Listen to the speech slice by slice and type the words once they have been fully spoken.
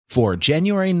For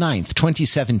January 9th,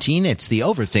 2017, it's the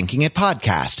Overthinking It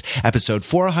podcast, episode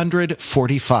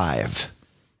 445.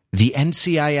 The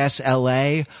NCIS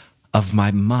LA of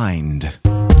my mind.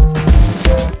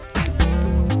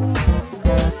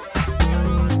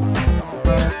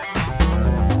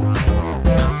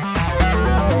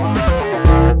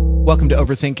 Welcome to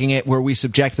Overthinking It, where we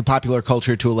subject the popular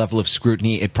culture to a level of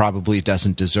scrutiny it probably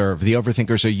doesn't deserve. The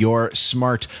Overthinkers are your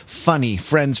smart, funny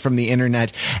friends from the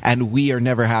internet, and we are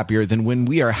never happier than when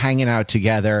we are hanging out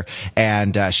together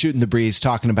and shooting the breeze,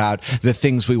 talking about the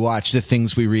things we watch, the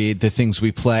things we read, the things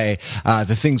we play,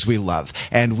 the things we love.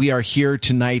 And we are here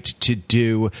tonight to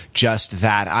do just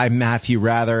that. I'm Matthew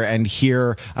Rather, and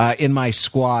here in my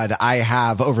squad, I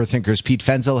have Overthinkers Pete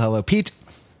Fenzel. Hello, Pete.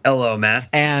 Hello, Matt.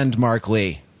 And Mark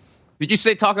Lee. Did you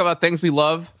say talk about things we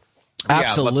love?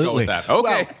 Absolutely. Yeah, let's go with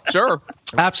that. Okay, well, sure.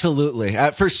 Absolutely.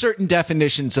 For certain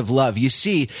definitions of love, you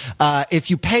see,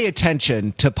 if you pay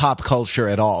attention to pop culture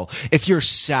at all, if you're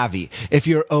savvy, if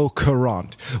you're au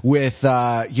courant with,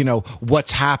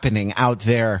 what's happening out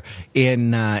there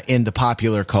in the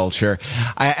popular culture.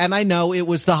 And I know it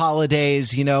was the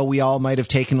holidays, we all might have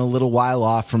taken a little while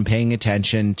off from paying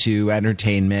attention to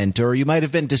entertainment, or you might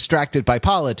have been distracted by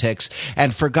politics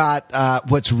and forgot,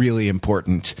 what's really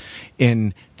important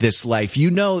in this life.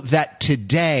 You know that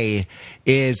today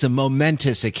is a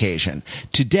momentous occasion.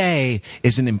 Today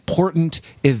is an important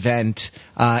event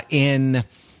in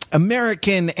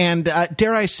American and,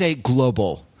 dare I say,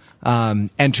 global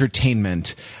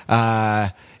entertainment.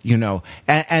 And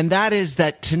that is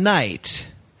that tonight,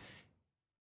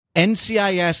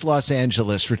 NCIS Los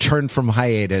Angeles returned from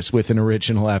hiatus with an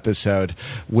original episode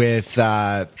with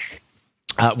LL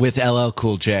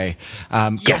Cool J.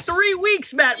 Yes. 3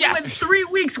 weeks, Matt. Yes. We went 3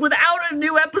 weeks without a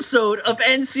new episode of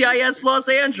NCIS Los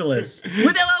Angeles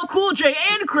with LL Cool J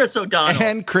and Chris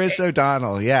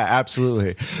O'Donnell. Yeah,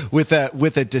 absolutely. With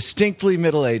a distinctly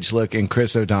middle-aged look in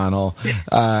Chris O'Donnell,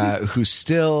 who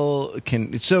still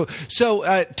can. So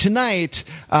tonight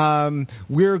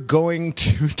we're going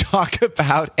to talk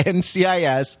about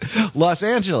NCIS Los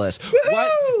Angeles.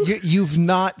 Woo-hoo! What you've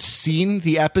not seen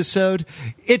the episode?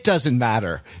 It doesn't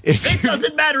matter. It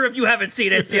doesn't matter if you haven't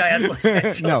seen NCIS Los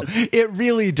Angeles. No, it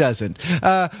really doesn't.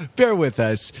 Bear with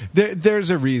us.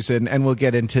 There's a reason, and we'll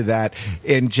get into that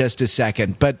in just a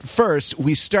second. But first,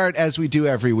 we start, as we do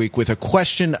every week, with a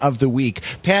question of the week.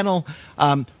 Panel,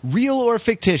 real or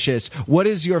fictitious, what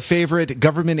is your favorite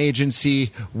government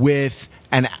agency with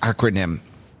an acronym?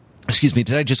 Excuse me,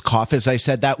 did I just cough as I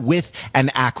said that? With an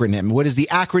acronym. What is the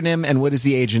acronym and what is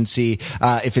the agency?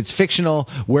 If it's fictional,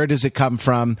 where does it come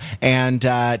from? And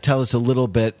tell us a little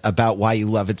bit about why you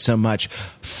love it so much.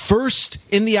 First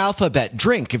in the alphabet,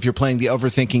 drink. If you're playing the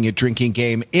Overthinking It drinking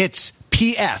game, it's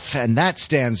PF, and that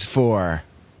stands for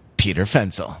Peter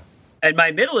Fenzel. And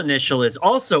my middle initial is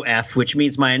also F, which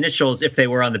means my initials, if they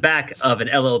were on the back of an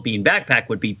LL Bean backpack,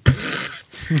 would be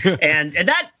and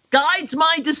that guides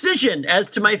my decision as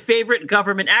to my favorite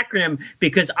government acronym,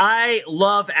 because I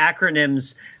love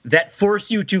acronyms that force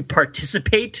you to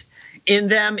participate in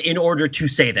them in order to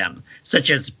say them, such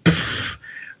as PF,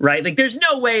 right? Like, there's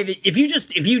no way that if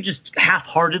you just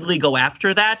half-heartedly go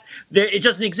after that, it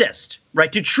doesn't exist,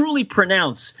 right? To truly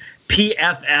pronounce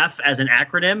PFF as an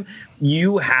acronym,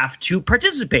 you have to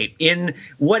participate in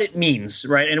what it means,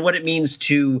 right? And what it means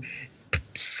to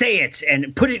say it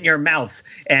and put it in your mouth,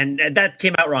 and that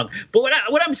came out wrong. But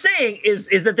what I'm saying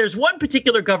is that there's one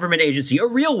particular government agency, a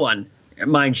real one,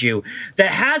 mind you, that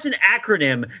has an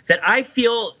acronym that I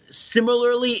feel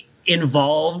similarly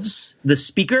involves the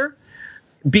speaker,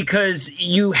 because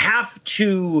you have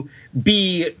to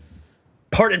be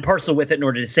part and parcel with it in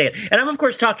order to say it. And I'm, of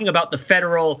course, talking about the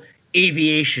Federal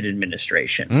Aviation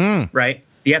Administration, right?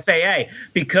 The FAA,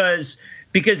 because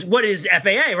what is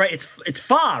FAA, right? It's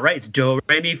fa, right? It's do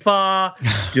re mi fa,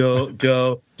 do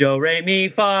re mi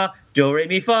fa, do re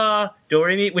mi fa, do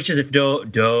re mi. Which is if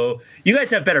do. You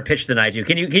guys have better pitch than I do.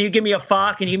 Can you give me a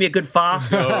fa? Can you give me a good fa?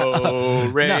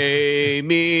 Do re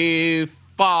mi fa.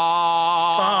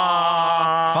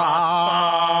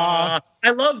 I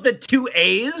love the two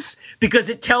A's because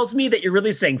it tells me that you're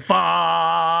really saying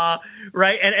fa,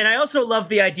 right? And I also love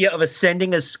the idea of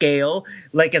ascending a scale,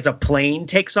 like as a plane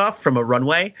takes off from a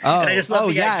runway. Oh, and I just love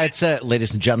idea. It's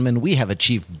ladies and gentlemen, we have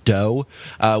achieved do.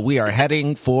 We are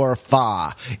heading for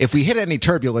fa. If we hit any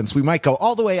turbulence, we might go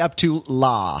all the way up to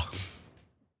la.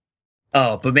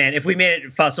 Oh, but man, if we made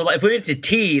it fa, so if we made it to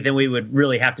T, then we would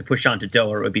really have to push on to do,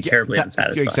 or it would be terribly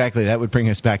unsatisfying. Exactly. That would bring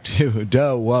us back to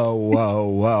do, whoa, whoa,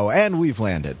 whoa. And we've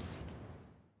landed.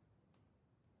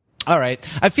 All right.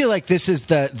 I feel like this is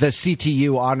the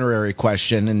CTU honorary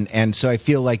question, and so I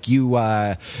feel like you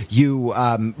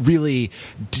really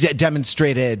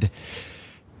demonstrated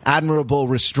admirable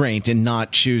restraint in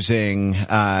not choosing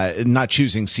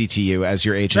CTU as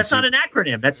your agency. That's not an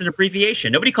acronym. That's an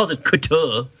abbreviation. Nobody calls it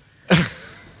couture.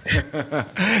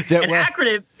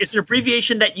 Acronym is an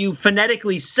abbreviation that you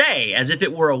phonetically say as if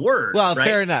it were a word. Well, right?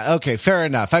 fair enough. Okay, fair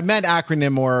enough. I meant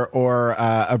acronym or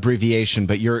abbreviation,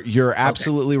 but you're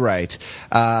absolutely right.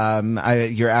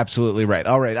 You're absolutely right.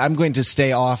 All right, I'm going to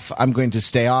stay off.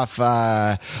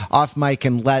 Off mic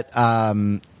and let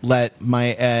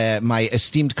my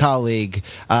esteemed colleague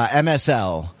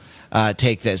MSL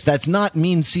take this. That's not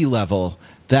mean sea level.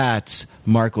 That's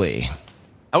Mark Lee.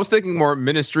 I was thinking more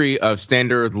Ministry of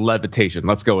Standard Levitation.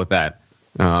 Let's go with that.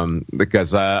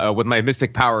 Because with my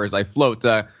mystic powers, I float.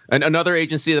 And another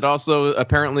agency that also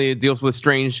apparently deals with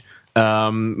strange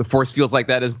force fields like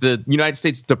that is the United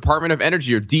States Department of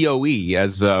Energy, or DOE,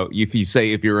 as if you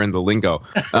say if you're in the lingo.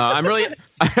 I'm really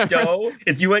Doe.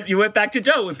 You went back to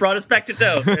Doe. It brought us back to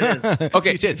Doe. There it is.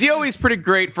 Okay, DOE is pretty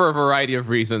great for a variety of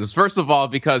reasons. First of all,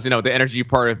 because the energy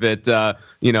part of it, at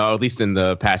least in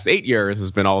the past 8 years, has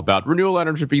been all about renewable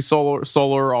energy,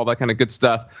 solar, all that kind of good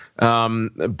stuff.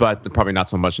 But probably not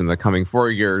so much in the coming 4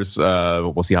 years.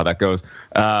 We'll see how that goes.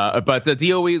 But the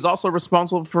DOE is also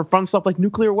responsible for fun stuff like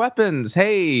nuclear weapons.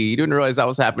 Hey, you didn't realize that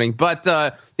was happening. But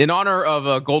in honor of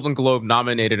a Golden Globe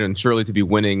nominated and surely to be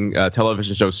winning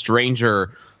television show Stranger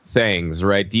Things,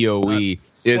 right? DOE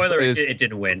spoiler, it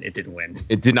didn't win. It didn't win.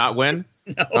 It did not win?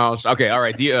 No. Oh, okay. All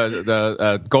right.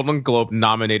 The Golden Globe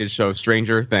nominated show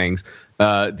Stranger Things.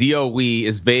 DOE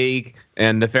is vague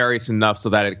and nefarious enough so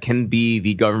that it can be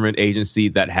the government agency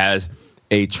that has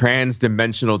a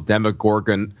trans-dimensional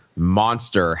Demogorgon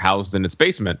monster housed in its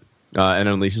basement and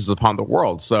unleashes upon the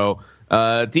world. So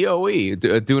DOE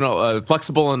doing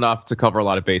flexible enough to cover a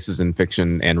lot of bases in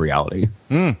fiction and reality.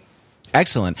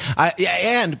 Excellent.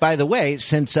 And by the way,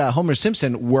 since Homer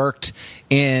Simpson worked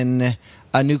in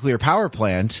a nuclear power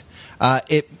plant,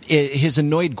 his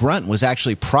annoyed grunt was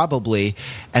actually probably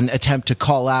an attempt to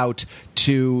call out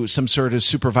to some sort of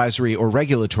supervisory or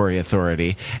regulatory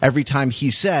authority. Every time he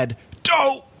said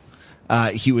 "Doe,"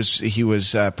 he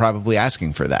was probably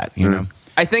asking for that. You know.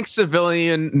 I think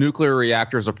civilian nuclear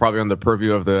reactors are probably on the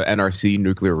purview of the NRC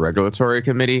Nuclear Regulatory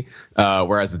Committee,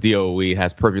 whereas the DOE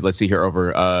has purview, let's see here,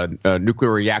 over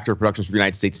nuclear reactor productions for the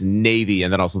United States Navy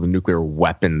and then also the nuclear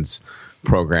weapons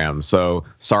program. So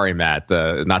sorry, Matt,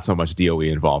 not so much DOE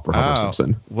involved for Homer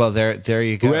Simpson. Well, there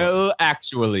you go. Well,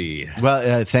 actually.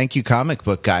 Well, thank you, comic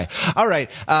book guy. All right.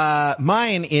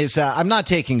 Mine is, I'm not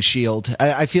taking S.H.I.E.L.D.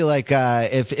 I feel like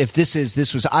if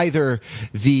this was either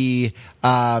the...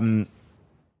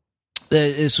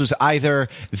 this was either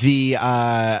the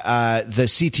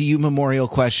CTU memorial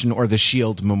question or the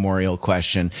S.H.I.E.L.D. memorial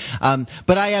question.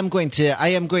 But I am going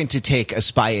to take a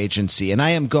spy agency, and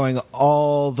I am going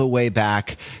all the way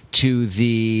back to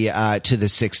the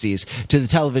 60s, to the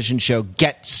television show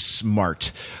Get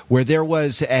Smart, where there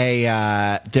was a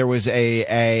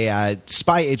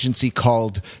spy agency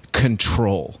called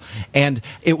Control, and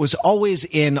it was always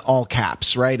in all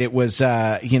caps, right? It was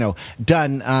done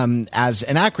as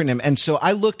an acronym, and so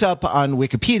I looked up on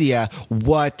Wikipedia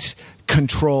what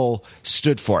Control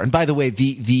stood for. And by the way,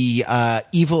 the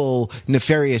evil,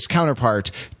 nefarious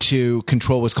counterpart to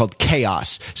Control was called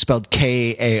Chaos, spelled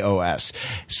K-A-O-S.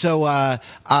 So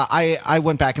I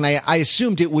went back and I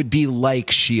assumed it would be like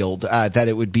S.H.I.E.L.D., that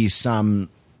it would be some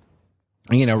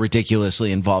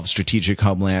ridiculously involved strategic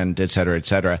homeland, et cetera, et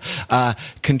cetera.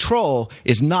 Control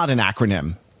is not an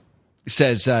acronym,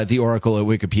 says the Oracle at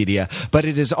Wikipedia, but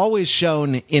it is always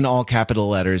shown in all capital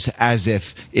letters as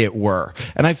if it were.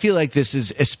 And I feel like this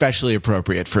is especially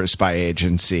appropriate for a spy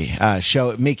agency,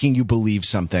 making you believe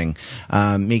something,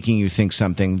 making you think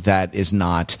something that is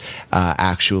not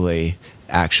actually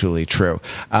true.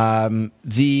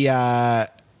 The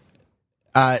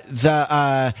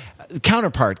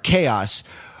counterpart, Chaos,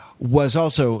 was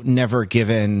also never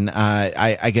given,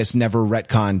 I guess, never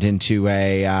retconned into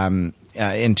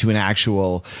into an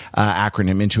actual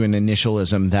acronym, into an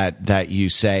initialism that you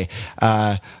say.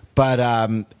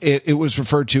 But it was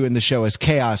referred to in the show as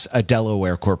Chaos, a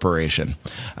Delaware corporation,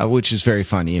 which is very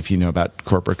funny if you know about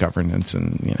corporate governance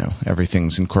and,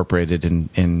 everything's incorporated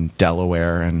in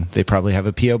Delaware, and they probably have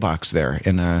a P.O. box there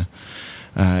in a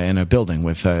building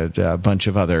with a bunch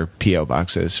of other P.O.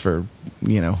 boxes for,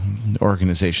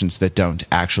 organizations that don't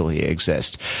actually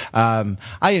exist.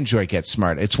 I enjoy Get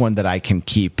Smart. It's one that I can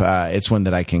keep. It's one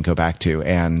that I can go back to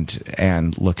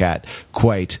and look at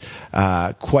quite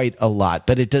a lot.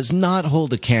 But it does not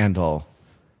hold a candle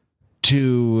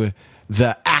to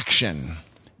the action,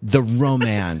 the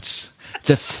romance,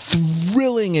 the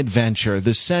thrilling adventure,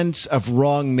 the sense of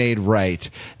wrong made right.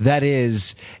 That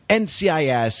is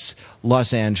NCIS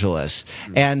Los Angeles.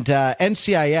 And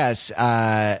NCIS,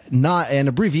 not an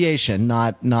abbreviation,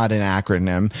 not an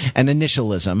acronym, an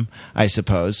initialism, I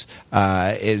suppose,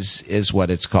 is what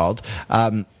it's called.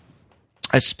 A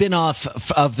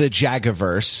spin-off of the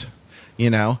Jagaverse.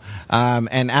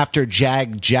 And after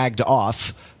jagged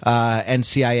off,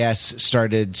 NCIS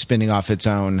started spinning off its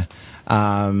own.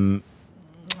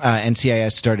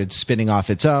 NCIS started spinning off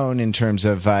its own in terms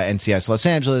of NCIS Los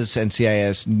Angeles,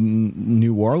 NCIS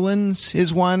New Orleans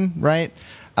is one, right?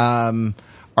 Are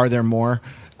there more?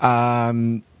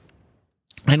 And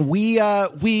we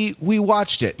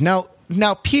watched it.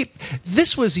 Now, Pete,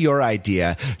 this was your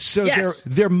idea, so yes.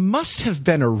 there must have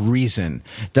been a reason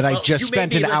that I just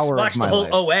spent an hour of my life.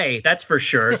 The whole OA, that's for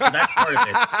sure. So that's part of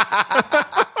it.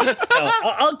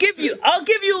 I'll give you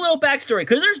a little backstory,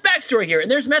 because there's backstory here, and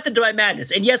there's method to my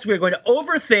madness. And yes, we're going to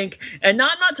overthink, and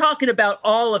I'm not talking about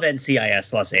all of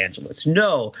NCIS Los Angeles.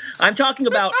 No, I'm talking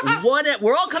about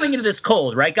we're all coming into this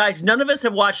cold, right, guys? None of us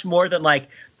have watched more than like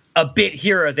a bit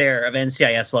here or there of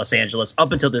NCIS Los Angeles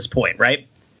up until this point, right?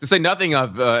 To say nothing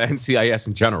of NCIS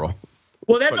in general.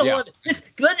 Well, that's a lot.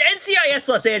 NCIS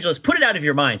Los Angeles, put it out of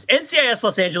your minds. NCIS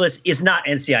Los Angeles is not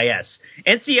NCIS.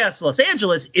 NCIS Los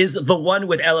Angeles is the one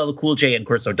with LL Cool J and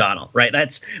Chris O'Donnell, right?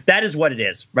 That is what it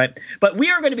is, right? But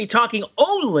we are going to be talking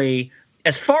only,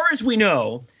 as far as we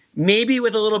know, maybe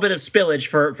with a little bit of spillage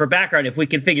for background if we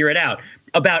can figure it out,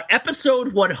 about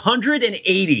episode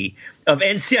 180 of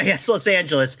NCIS Los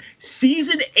Angeles,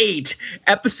 season 8,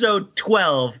 episode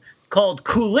 12, called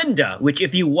Kulinda, which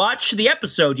if you watch the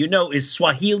episode, is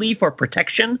Swahili for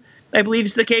protection, I believe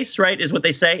is the case, right? Is what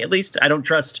they say, at least. I don't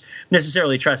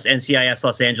necessarily trust NCIS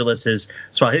Los Angeles'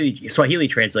 Swahili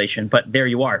translation, but there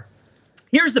you are.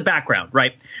 Here's the background,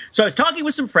 right? So I was talking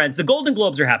with some friends. The Golden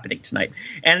Globes are happening tonight.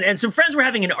 And some friends were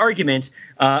having an argument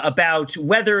about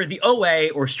whether the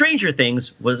OA or Stranger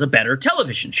Things was a better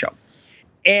television show.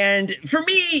 And for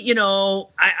me,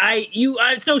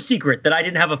 it's no secret that I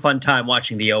didn't have a fun time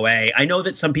watching the OA. I know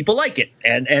that some people like it,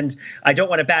 and I don't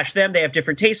want to bash them. They have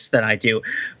different tastes than I do.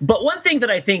 But one thing that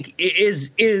I think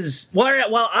is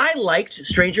while I liked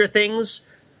Stranger Things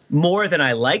more than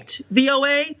I liked the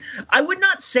OA, I would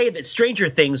not say that Stranger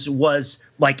Things was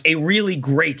like a really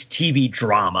great TV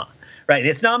drama, right?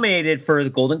 It's nominated for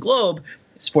the Golden Globe.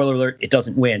 Spoiler alert, it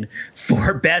doesn't win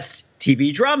for Best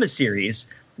TV Drama Series,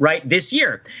 right, this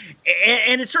year.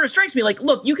 And it sort of strikes me like,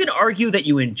 look, you can argue that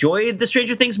you enjoyed the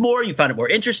Stranger Things more, you found it more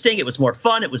interesting, it was more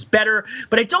fun, it was better,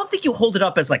 but I don't think you hold it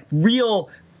up as like real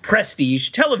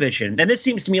prestige television. And this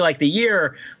seems to me like the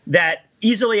year that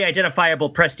easily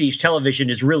identifiable prestige television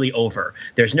is really over.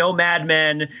 There's no Mad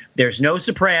Men, there's no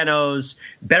Sopranos,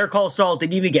 Better Call Saul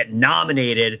didn't even get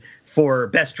nominated for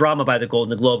Best Drama by the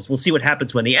Golden Globes. We'll see what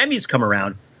happens when the Emmys come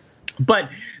around.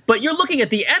 But you're looking at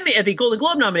the Golden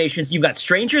Globe nominations. You've got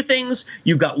Stranger Things,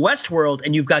 you've got Westworld,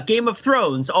 and you've got Game of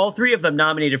Thrones. All three of them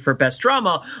nominated for Best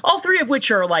Drama. All three of which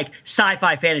are like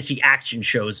sci-fi fantasy action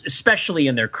shows, especially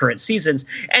in their current seasons,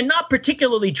 and not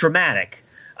particularly dramatic,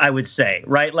 I would say,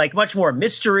 right? Like much more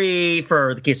mystery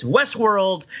for the case of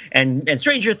Westworld and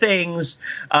Stranger Things.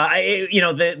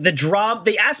 The drama,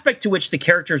 the aspect to which the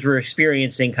characters were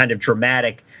experiencing kind of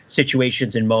dramatic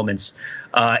situations and moments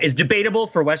is debatable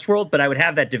for Westworld, but I would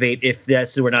have that debate if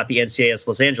this were not the NCIS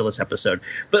Los Angeles episode.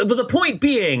 But the point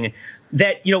being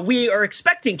that, we are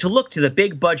expecting to look to the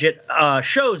big budget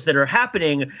shows that are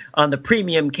happening on the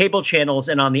premium cable channels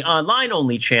and on the online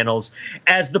only channels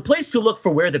as the place to look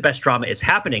for where the best drama is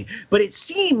happening. But it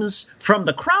seems from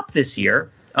the crop this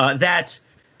year that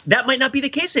might not be the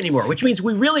case anymore, which means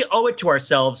we really owe it to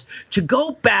ourselves to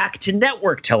go back to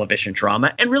network television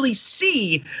drama and really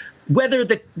see whether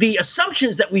the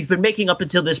assumptions that we've been making up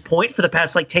until this point for the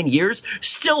past 10 years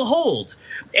still hold.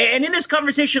 And in this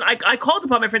conversation, I called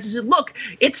upon my friends and said, look,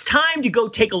 it's time to go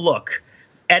take a look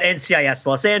at NCIS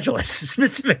Los Angeles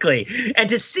specifically and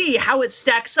to see how it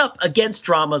stacks up against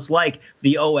dramas like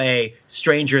the OA,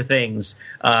 Stranger Things,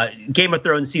 Game of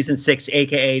Thrones Season 6,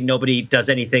 a.k.a. Nobody Does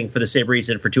Anything for the Same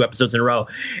Reason for 2 episodes in a row.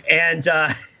 And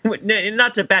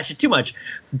not to bash it too much,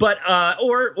 but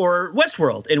or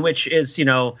Westworld, in which is,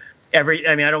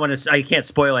 I can't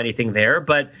spoil anything there,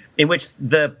 but in which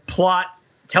the plot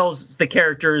tells the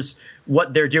characters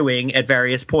what they're doing at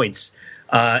various points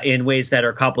in ways that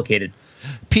are complicated.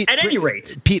 Pete, at any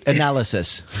rate, Pete,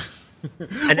 analysis.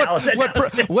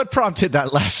 What prompted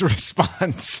that last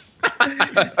response?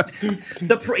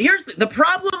 Here's the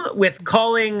problem with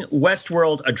calling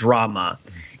Westworld a drama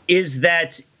is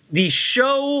that the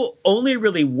show only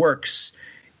really works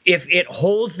if it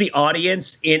holds the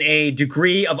audience in a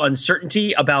degree of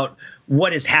uncertainty about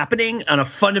what is happening on a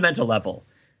fundamental level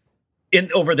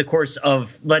over the course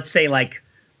of, let's say, like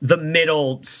the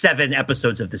middle 7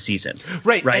 episodes of the season.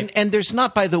 Right. And there's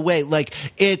not, by the way, like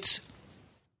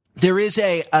there is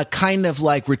a kind of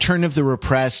like Return of the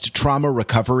Repressed trauma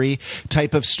recovery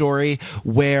type of story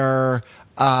where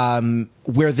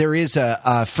there is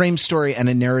a frame story and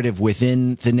a narrative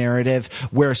within the narrative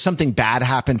where something bad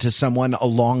happened to someone a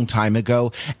long time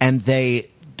ago, and they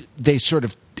sort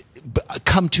of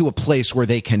come to a place where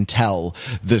they can tell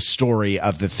the story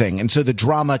of the thing. And so the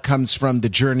drama comes from the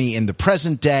journey in the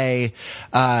present day.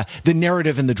 The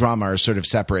narrative and the drama are sort of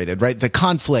separated, right? The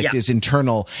conflict is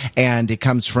internal, and it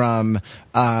comes from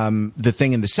the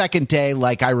thing in the second day.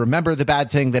 Like, I remember the bad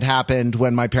thing that happened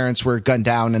when my parents were gunned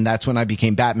down, and that's when I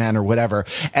became Batman or whatever.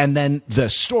 And then the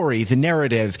story, the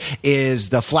narrative, is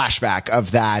the flashback of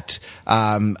that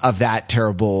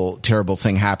terrible, terrible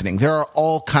thing happening. There are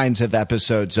all kinds of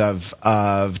episodes of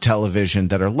television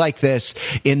that are like this,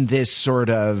 in this sort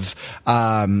of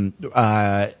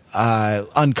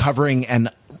uncovering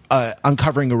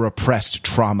a repressed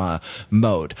trauma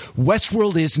mode.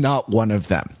 Westworld is not one of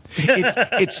them.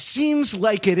 It seems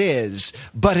like it is,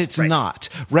 but it's not,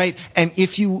 right? And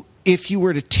if you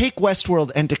were to take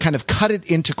Westworld and to kind of cut it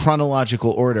into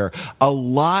chronological order, a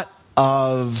lot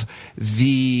of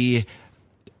the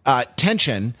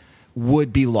tension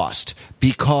would be lost,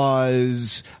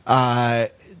 because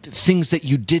things that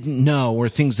you didn't know or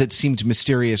things that seemed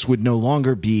mysterious would no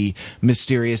longer be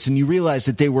mysterious. And you realize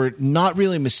that they were not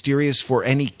really mysterious for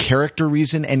any character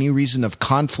reason, any reason of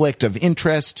conflict of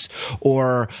interests,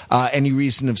 or any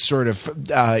reason of sort of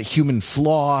human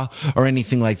flaw or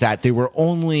anything like that. They were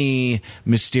only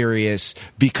mysterious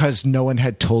because no one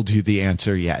had told you the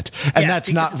answer yet. And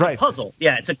that's not right. It's a puzzle.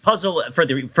 Yeah, it's a puzzle for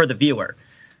the viewer,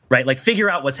 right? Like, figure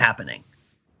out what's happening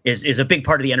is a big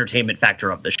part of the entertainment factor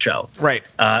of the show. Right.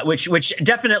 Which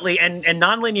definitely, and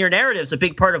nonlinear narratives, a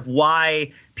big part of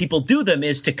why people do them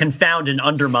is to confound and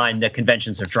undermine the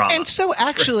conventions of drama. And so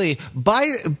actually, by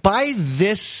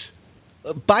this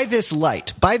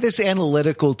light, by this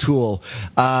analytical tool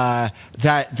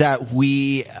that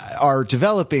we are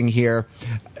developing here,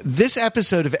 this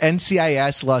episode of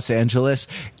NCIS Los Angeles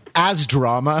as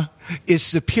drama is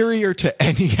superior to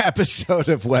any episode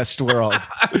of Westworld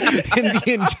in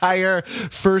the entire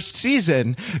first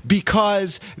season,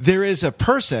 because there is a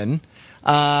person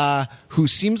who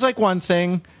seems like one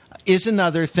thing, is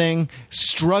another thing,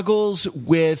 struggles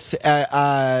with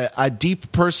a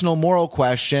deep personal moral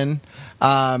question,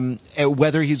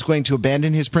 whether he's going to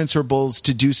abandon his principles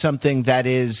to do something that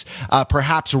is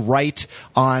perhaps right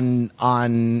on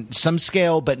some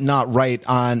scale, but not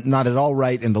at all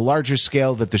right in the larger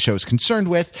scale that the show is concerned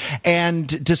with,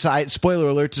 and spoiler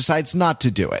alert, decides not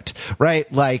to do it,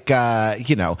 right? Like, and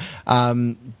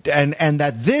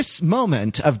that this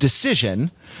moment of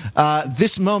decision,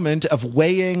 this moment of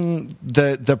weighing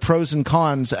the pros and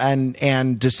cons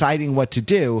and deciding what to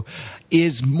do,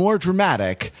 is more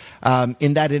dramatic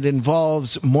in that it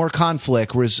involves more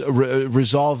conflict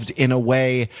resolved in a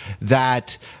way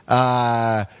that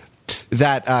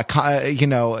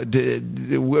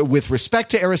with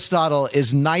respect to Aristotle,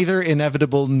 is neither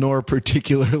inevitable nor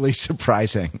particularly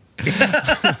surprising.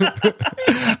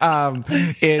 Not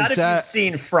if you've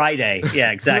seen Friday.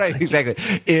 Yeah, exactly. Right, exactly.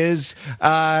 Is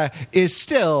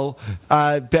still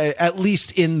at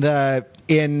least in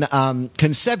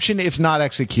conception, if not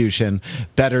execution,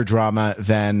 better drama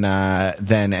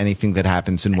than anything that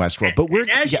happens in Westworld. But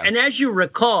and as you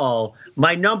recall,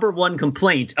 my number one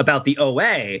complaint about the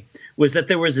OA was that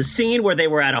there was a scene where they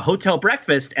were at a hotel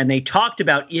breakfast and they talked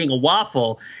about eating a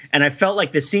waffle, and I felt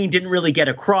like the scene didn't really get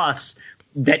across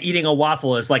that eating a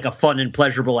waffle is like a fun and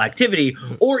pleasurable activity,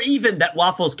 or even that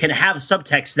waffles can have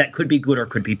subtext that could be good or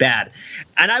could be bad.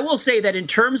 And I will say that in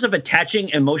terms of attaching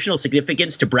emotional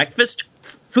significance to breakfast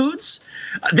foods,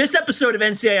 this episode of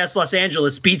NCIS Los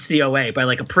Angeles beats the OA by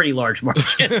like a pretty large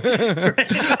margin.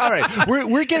 All right.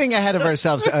 We're getting ahead of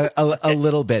ourselves a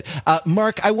little bit.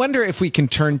 Mark, I wonder if we can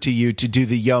turn to you to do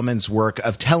the yeoman's work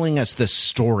of telling us the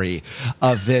story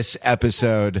of this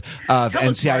episode of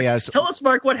NCIS. Tell us,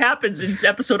 Mark, what happens in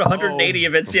episode 180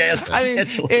 of NCIS Los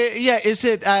Angeles. Is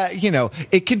it,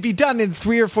 it can be done in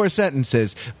 3 or 4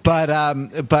 sentences, but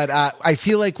I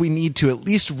feel like we need to at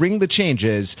least ring the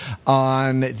changes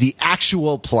on the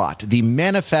actual plot, the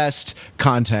manifest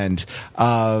content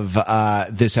of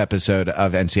this episode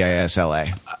of NCIS LA.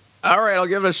 All right, I'll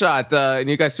give it a shot. And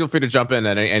you guys feel free to jump in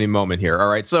at any moment here. All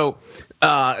right. So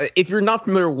if you're not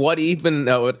familiar what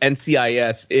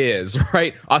NCIS is,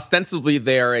 right, ostensibly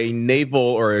they are a naval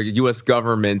or a U.S.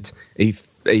 government, a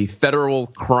federal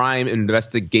crime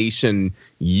investigation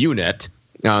unit.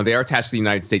 They are attached to the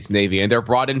United States Navy, and they're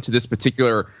brought into this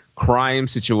particular crime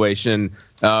situation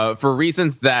for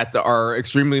reasons that are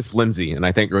extremely flimsy, and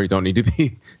I think really don't need to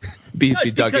be dug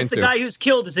into. Because the guy who's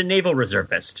killed is a naval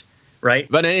reservist. Right.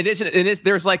 But in addition,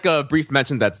 there's like a brief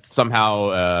mention that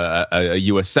somehow a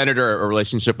U.S. senator, a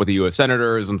relationship with a U.S.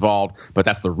 senator is involved. But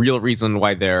that's the real reason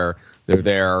why they're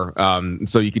there.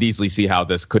 So you could easily see how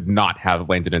this could not have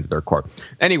landed into their court.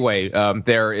 Anyway,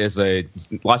 there is a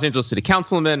Los Angeles City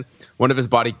Councilman. One of his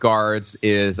bodyguards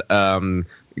is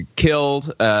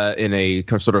killed in a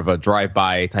sort of a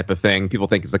drive-by type of thing. People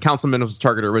think it's the councilman was the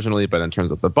target originally, but in terms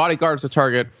of the bodyguard's the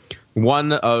target.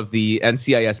 One of the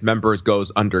NCIS members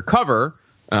goes undercover,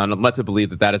 and I'm led to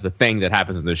believe that is a thing that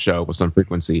happens in this show with some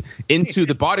frequency, into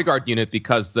the bodyguard unit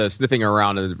because the sniffing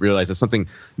around and realizes something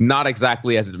not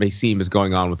exactly as it may seem is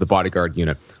going on with the bodyguard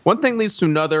unit. One thing leads to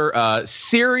another.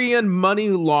 Syrian money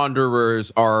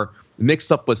launderers are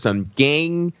mixed up with some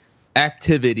gang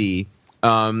activity,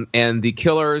 and the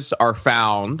killers are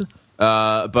found,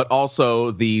 but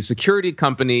also the security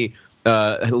company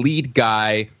lead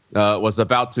guy was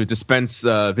about to dispense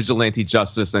vigilante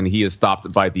justice, and he is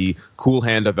stopped by the cool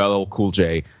hand of LL Cool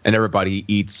J, and everybody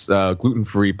eats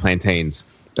gluten-free plantains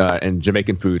and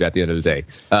Jamaican food at the end of the day.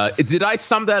 Did I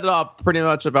sum that up pretty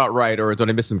much about right, or did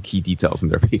I miss some key details in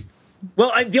there, Pete?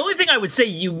 Well, the only thing I would say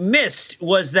you missed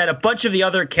was that a bunch of the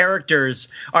other characters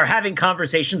are having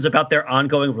conversations about their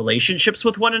ongoing relationships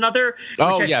with one another, which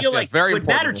I feel like would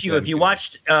matter to you if you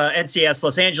watched NCIS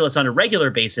Los Angeles on a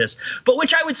regular basis, but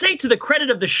which I would say, to the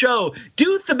credit of the show,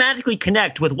 do thematically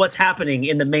connect with what's happening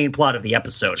in the main plot of the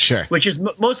episode. Sure. Which is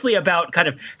mostly about kind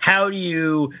of how do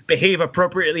you behave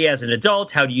appropriately as an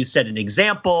adult? How do you set an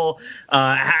example?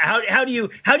 How do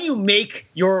you make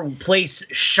your place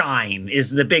shine is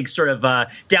the big sort of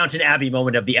Downton Abbey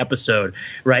moment of the episode,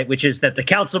 right? Which is that the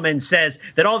councilman says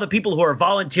that all the people who are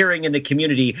volunteering in the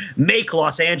community make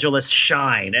Los Angeles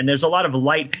shine. And there's a lot of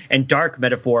light and dark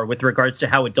metaphor with regards to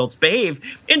how adults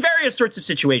behave in various sorts of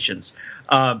situations.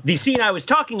 The scene I was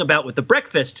talking about with the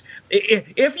breakfast,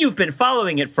 if you've been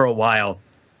following it for a while,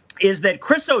 is that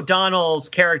Chris O'Donnell's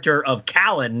character of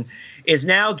Callan is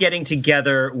now getting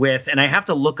together with, and I have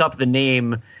to look up the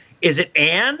name, is it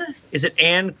Anne? Is it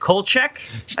Anne Kolchak,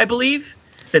 I believe?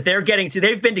 That they're getting to.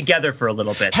 They've been together for a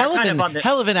little bit. Hell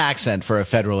of an accent for a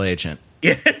federal agent.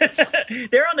 Yeah.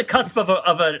 They're on the cusp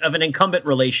of an incumbent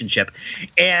relationship,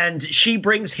 and she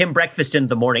brings him breakfast in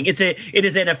the morning. It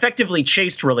is an effectively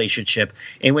chaste relationship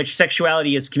in which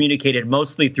sexuality is communicated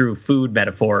mostly through food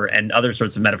metaphor and other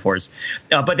sorts of metaphors.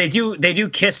 But they do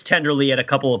kiss tenderly at a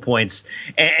couple of points,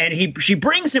 and she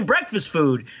brings him breakfast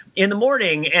food in the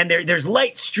morning, and there's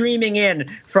light streaming in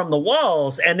from the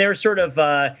walls, and they're sort of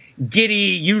giddy,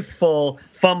 youthful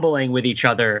fumbling with each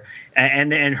other,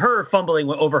 and her fumbling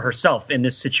over herself in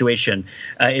this situation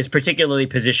is particularly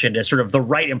positioned as sort of the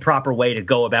right and proper way to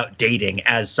go about dating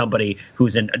as somebody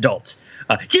who's an adult.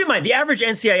 Keep in mind, the average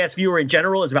NCIS viewer in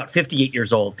general is about 58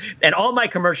 years old, and all my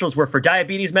commercials were for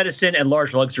diabetes medicine and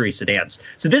large luxury sedans.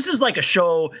 So this is like a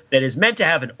show that is meant to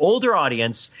have an older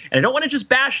audience, and I don't want to just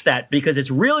bash that because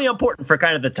it's really important for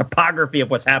kind of the topography of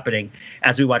what's happening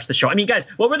as we watch the show. I mean, guys,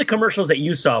 what were the commercials that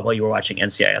you saw while you were watching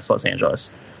NCIS Los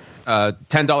Angeles?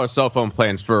 $10 cell phone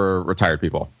plans for retired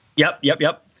people. Yep.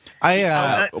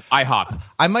 IHOP.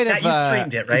 I might have. You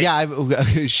streamed it, right? Yeah,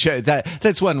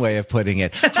 that's one way of putting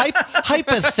it.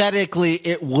 Hypothetically,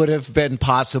 it would have been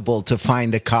possible to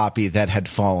find a copy that had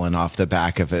fallen off the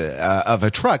back of a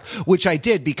truck, which I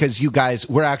did because you guys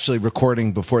were actually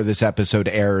recording before this episode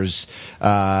airs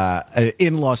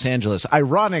in Los Angeles.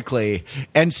 Ironically,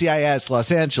 NCIS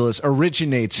Los Angeles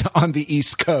originates on the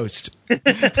East Coast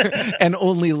and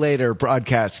only later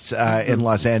broadcasts in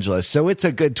Los Angeles. So it's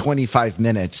a good 25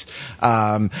 minutes.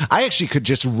 I actually could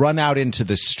just run out into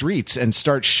the streets and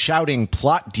start shouting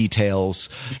plot details.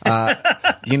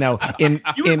 You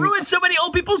would ruin so many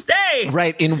old people's day.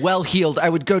 Right. I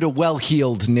would go to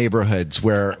well-heeled neighborhoods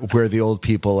where the old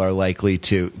people are likely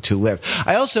to live.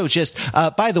 I also just,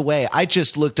 by the way, I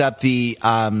just looked up the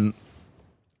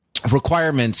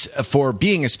requirements for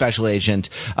being a special agent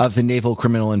of the Naval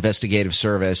Criminal Investigative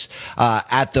Service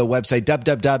at the website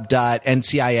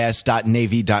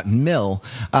www.ncis.navy.mil,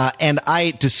 and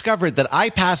I discovered that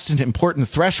I passed an important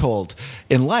threshold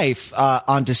in life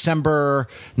on December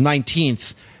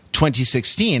 19th,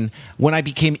 2016, when I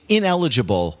became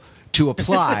ineligible to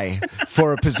apply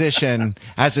for a position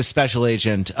as a special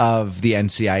agent of the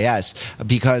NCIS,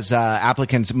 because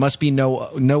applicants must be no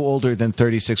older than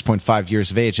 36.5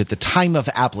 years of age at the time of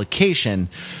application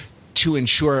to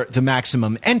ensure the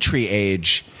maximum entry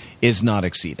age is not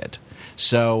exceeded.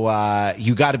 So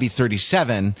you got to be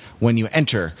 37 when you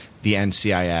enter the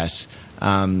NCIS,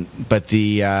 but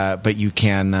you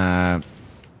can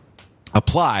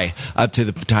apply up to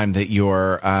the time that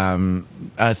you're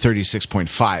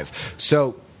 36.5.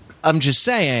 So I'm just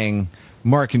saying,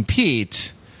 Mark and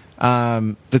Pete,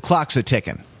 the clock's a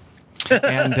ticking.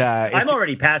 And I'm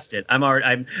already past it.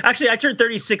 I turned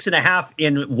 36 and a half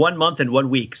in 1 month and 1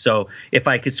 week. So if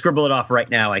I could scribble it off right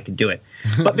now, I could do it.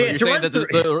 But man, so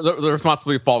the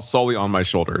responsibility falls solely on my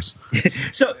shoulders.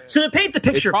 So to paint the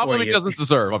picture for you, probably doesn't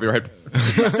deserve. I'll be right.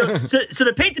 So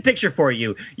to paint the picture for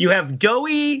you, you have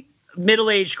doughy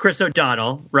middle-aged Chris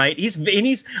O'Donnell, right?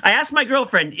 I asked my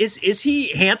girlfriend, is he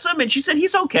handsome? And she said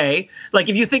he's okay. Like,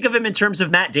 if you think of him in terms of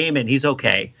Matt Damon, he's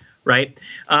okay, right?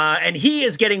 And he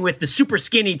is getting with the super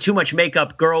skinny, too much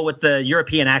makeup girl with the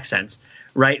European accents,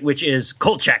 right? Which is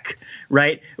Kolchak,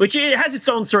 right? Which has its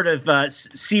own sort of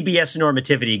CBS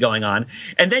normativity going on.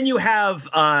 And then you have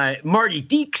Marty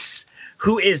Deeks,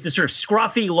 who is the sort of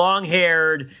scruffy,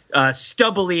 long-haired,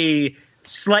 stubbly,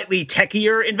 slightly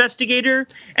techier investigator,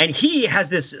 and he has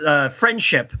this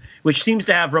friendship which seems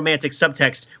to have romantic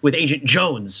subtext with Agent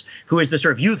Jones, who is the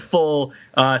sort of youthful,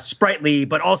 sprightly,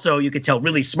 but also you could tell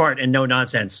really smart and no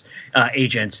nonsense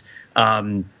agent.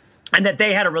 And that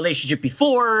they had a relationship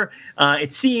before,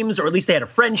 it seems, or at least they had a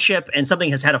friendship, and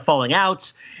something has had a falling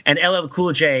out. And LL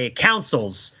Cool J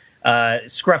counsels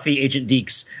scruffy Agent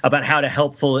Deeks about how to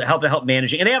help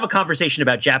managing, and they have a conversation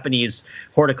about Japanese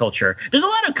horticulture. There's a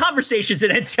lot of conversations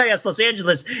in NCIS Los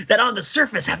Angeles that on the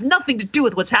surface have nothing to do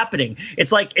with what's happening.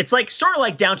 It's like sort of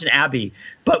like Downton Abbey,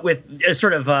 but with a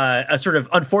sort of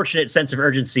unfortunate sense of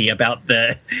urgency about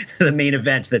the main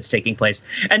event that's taking place.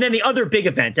 And then the other big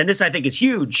event, and this I think is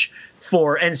huge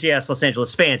for NCIS Los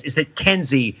Angeles fans, is that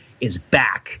Kenzie is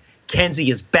back. Kenzie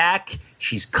is back.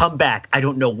 She's come back. I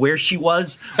don't know where she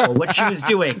was or what she was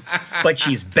doing, but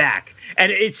she's back.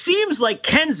 And it seems like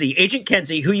Kenzie, Agent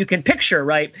Kenzie, who you can picture,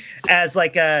 right, as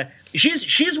like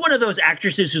she's one of those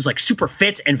actresses who's like super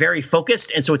fit and very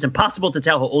focused, and so it's impossible to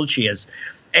tell how old she is.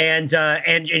 And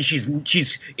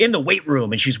she's in the weight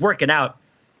room and she's working out.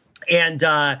 And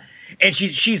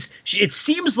she's it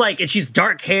seems like, and she's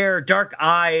dark hair, dark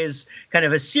eyes, kind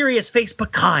of a serious face,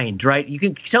 but kind, right? You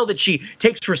can tell that she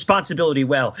takes responsibility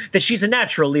well, that she's a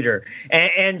natural leader.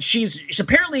 And she's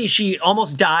apparently she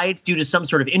almost died due to some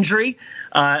sort of injury.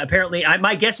 Apparently,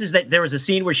 my guess is that there was a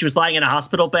scene where she was lying in a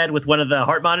hospital bed with one of the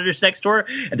heart monitors next door,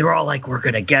 and they were all like, "We're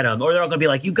gonna get him," or they're all gonna be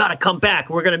like, "You gotta come back.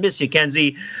 We're gonna miss you,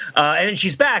 Kenzie." And then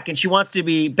she's back, and she wants to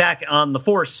be back on the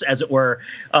force, as it were.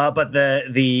 But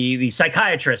the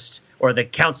psychiatrist or the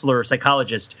counselor or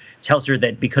psychologist tells her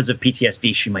that because of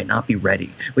PTSD, she might not be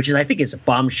ready, which is, I think, is a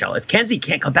bombshell. If Kenzie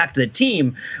can't come back to the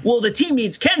team, well, the team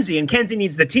needs Kenzie and Kenzie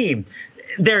needs the team.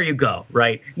 There you go,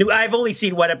 right? I've only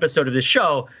seen one episode of the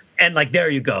show, and like, there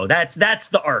you go. That's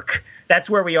the arc.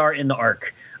 That's where we are in the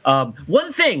arc.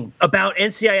 One thing about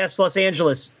NCIS Los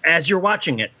Angeles as you're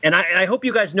watching it, and I hope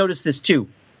you guys notice this too,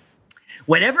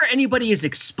 whenever anybody is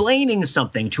explaining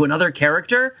something to another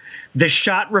character,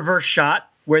 the reverse shot,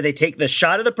 where they take the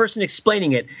shot of the person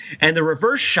explaining it, and the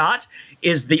reverse shot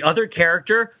is the other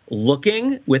character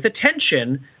looking with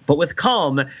attention, but with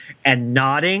calm, and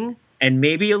nodding, and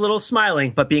maybe a little smiling,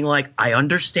 but being like, I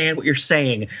understand what you're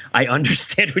saying. I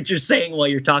understand what you're saying while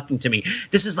you're talking to me.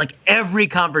 This is like every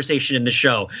conversation in the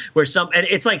show where and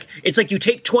it's like you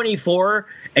take 24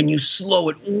 and you slow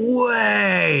it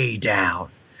way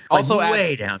down. Also,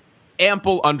 way down.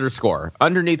 Ample underscore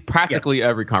underneath practically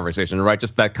every conversation, right?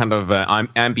 Just that kind of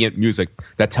ambient music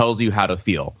that tells you how to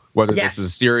feel, whether this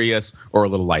is serious or a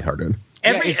little lighthearted.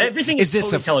 Everything is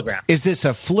totally telegraphed. Is this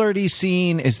a flirty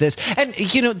scene? Is this, and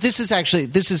this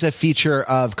is a feature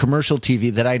of commercial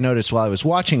TV that I noticed while I was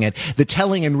watching it, the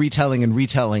telling and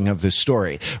retelling of the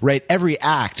story, right? Every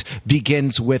act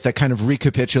begins with a kind of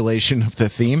recapitulation of the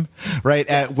theme,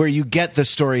 right? Where you get the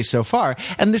story so far.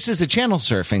 And this is a channel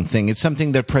surfing thing. It's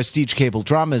something that prestige cable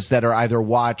dramas that are either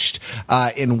watched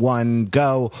in one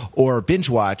go or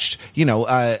binge watched,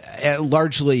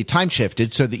 largely time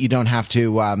shifted so that you don't have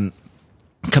to,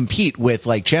 compete with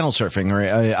like channel surfing or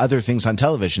other things on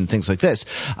television, things like this.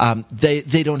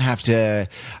 They don't have to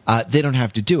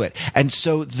do it. And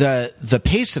so the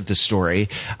pace of the story,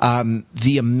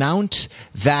 the amount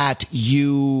that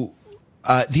you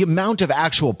the amount of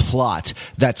actual plot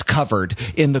that's covered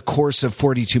in the course of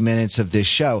 42 minutes of this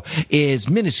show is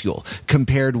minuscule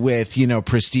compared with,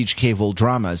 prestige cable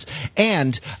dramas.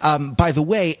 And, by the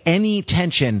way, any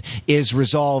tension is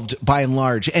resolved by and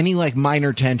large. Any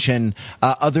minor tension,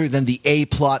 other than the A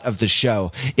plot of the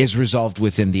show is resolved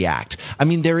within the act. I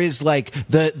mean, there is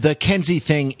the Kenzie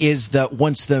thing is that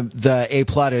once the A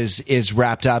plot is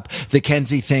wrapped up, the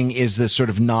Kenzie thing is the sort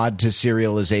of nod to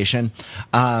serialization.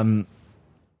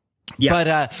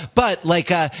 Yeah. But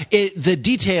the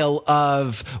detail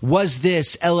of, was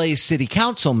this LA city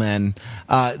councilman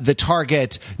the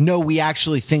target? No, we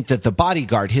actually think that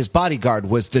his bodyguard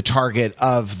was the target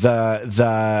of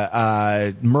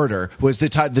the murder, was the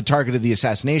target of the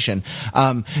assassination.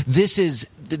 This is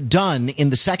done in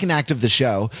the second act of the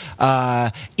show,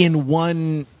 in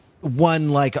one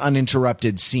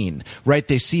uninterrupted scene, right?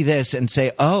 They see this and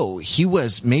say, oh,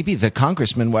 maybe the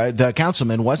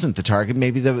councilman wasn't the target.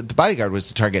 Maybe the bodyguard was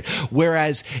the target.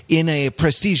 Whereas in a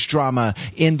prestige drama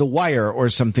in The Wire or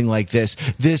something like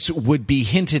this would be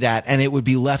hinted at and it would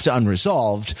be left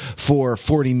unresolved for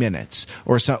 40 minutes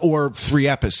or 3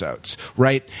 episodes,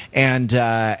 right? And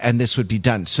this would be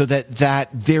done so that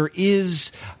there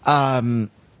is,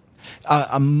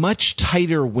 a much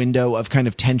tighter window of kind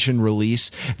of tension release.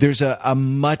 There's a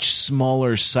much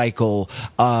smaller cycle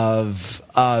of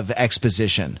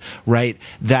exposition, right?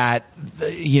 That,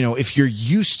 if you're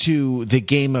used to the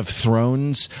Game of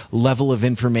Thrones level of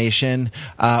information,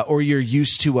 or you're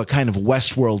used to a kind of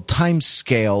Westworld time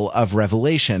scale of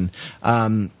revelation,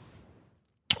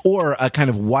 or a kind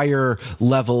of Wire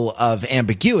level of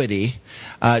ambiguity,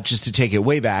 just to take it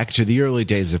way back to the early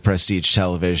days of prestige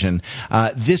television,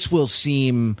 this will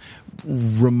seem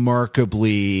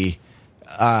remarkably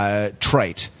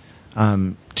trite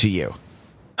to you.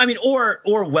 I mean, or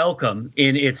welcome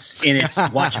in its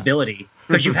watchability,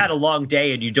 because you've had a long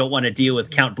day and you don't want to deal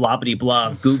with Count Blobbity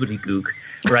Blob Goobity Gook.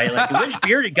 Right, which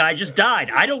bearded guy just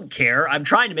died? I don't care. I'm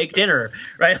trying to make dinner.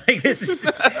 Right, this is.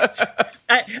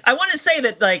 I want to say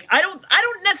that I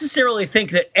don't necessarily think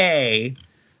that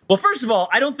well, first of all,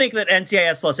 I don't think that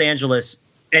NCIS Los Angeles,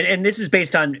 and this is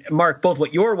based on, Mark, both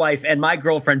what your wife and my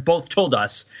girlfriend both told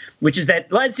us, which is that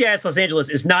NCIS Los Angeles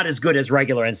is not as good as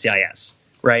regular NCIS.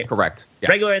 Right? Correct.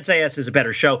 Yeah. Regular NCIS is a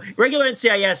better show. Regular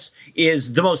NCIS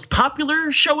is the most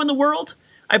popular show in the world,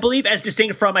 I believe, as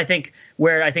distinct from, I think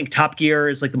Top Gear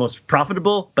is the most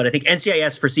profitable, but I think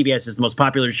NCIS for CBS is the most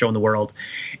popular show in the world.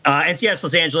 NCIS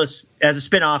Los Angeles, as a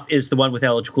spinoff, is the one with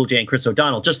LL Cool J and Chris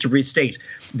O'Donnell, just to restate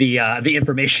the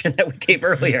information that we gave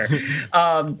earlier.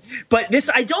 But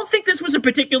I don't think this was a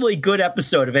particularly good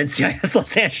episode of NCIS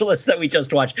Los Angeles that we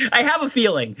just watched. I have a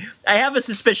feeling, I have a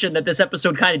suspicion that this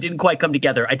episode kind of didn't quite come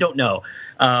together. I don't know.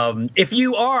 If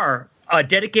you are a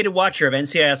dedicated watcher of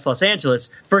NCIS Los Angeles,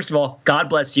 first of all, God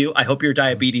bless you. I hope your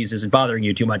diabetes isn't bothering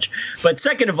you too much. But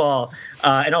second of all,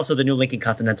 and also the new Lincoln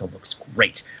Continental looks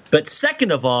great. But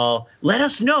second of all, let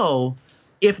us know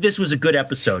if this was a good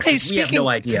episode. Hey, we have no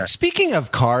idea. Speaking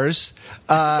of cars,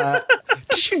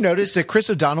 did you notice that Chris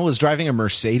O'Donnell was driving a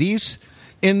Mercedes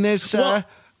in this?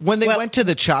 When they went to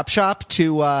the chop shop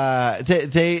to,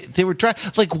 they were driving.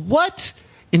 What?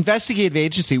 Investigative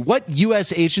agency, what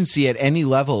U.S. agency at any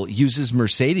level uses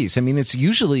Mercedes? I mean, it's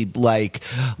usually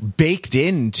baked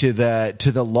into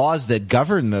the laws that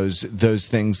govern those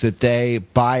things that they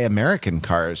buy American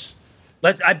cars.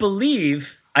 I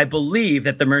believe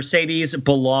that the Mercedes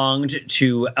belonged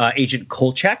to Agent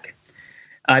Kolchak.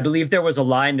 I believe there was a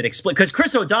line that explained, because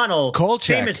Chris O'Donnell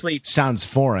famously sounds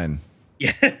foreign.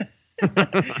 Yeah.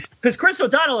 Because Chris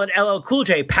O'Donnell and LL Cool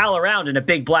J pal around in a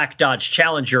big black Dodge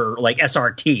Challenger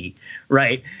SRT,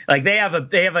 right? They have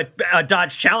a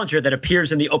Dodge Challenger that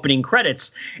appears in the opening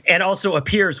credits and also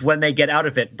appears when they get out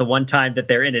of it the one time that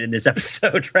they're in it in this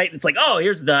episode, right? It's oh,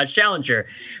 here's the Dodge Challenger.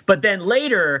 But then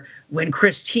later, when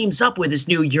Chris teams up with his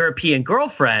new European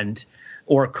girlfriend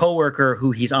or a coworker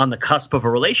who he's on the cusp of a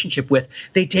relationship with,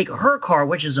 they take her car,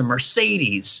 which is a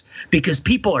Mercedes, because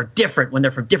people are different when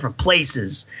they're from different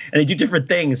places and they do different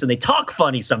things and they talk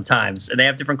funny sometimes and they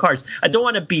have different cars. I don't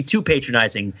want to be too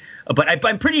patronizing, but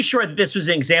I'm pretty sure that this was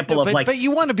an example of But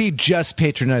you want to be just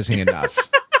patronizing enough.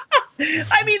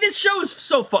 I mean, this show is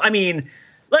so fun. I mean,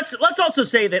 let's also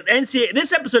say that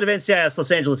this episode of NCIS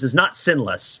Los Angeles is not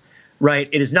sinless. Right.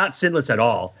 It is not sinless at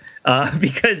all.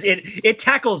 because it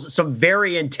tackles some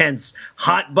very intense,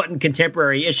 hot button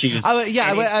contemporary issues.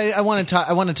 I want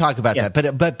to talk about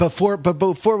that, but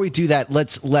before we do that,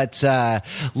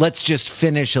 let's just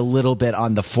finish a little bit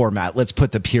on the format. Let's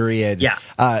put the period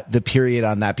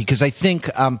on that, because I think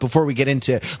before we get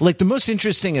into, like, the most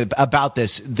interesting about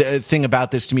this, the thing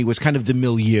about this to me was kind of the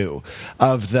milieu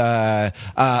of the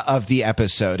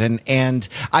episode, and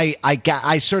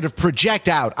I sort of project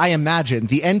out. I imagine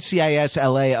the NCIS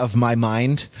LA of my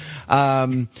mind,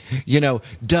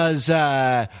 does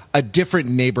a different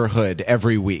neighborhood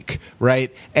every week,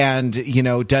 right? And,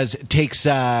 takes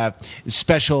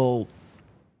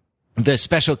the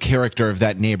special character of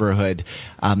that neighborhood,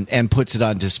 and puts it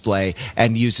on display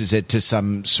and uses it to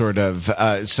some sort of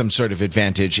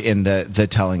advantage in the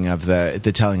telling of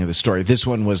the story. This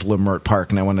one was Leimert Park,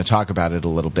 and I want to talk about it a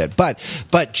little bit. But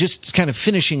just kind of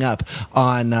finishing up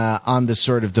on the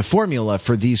sort of the formula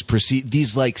for these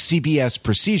like CBS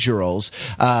procedurals,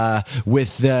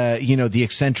 with the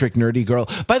eccentric nerdy girl.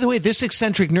 By the way, this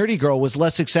eccentric nerdy girl was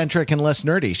less eccentric and less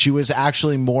nerdy. She was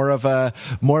actually more of a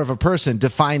person,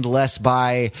 defined less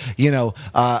by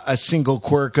a single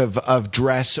quirk of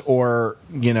dress or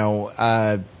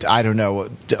I don't know,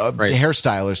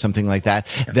 hairstyle or something like that.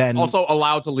 Then also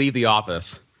allowed to leave the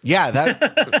office. Yeah,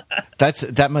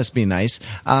 that must be nice.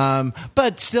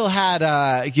 But still had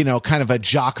kind of a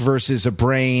jock versus a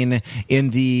brain in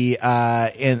the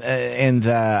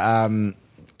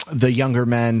the younger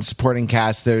men supporting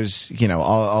cast. There's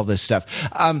all this stuff.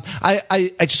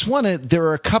 I just want to. There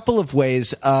are a couple of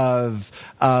ways of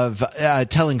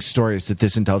telling stories that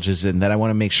this indulges in that I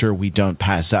want to make sure we don't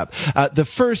pass up. The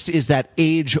first is that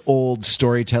age-old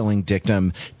storytelling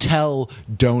dictum: tell,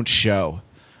 don't show.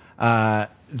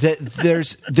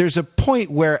 There's a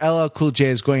point where LL Cool J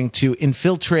is going to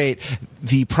infiltrate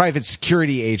the private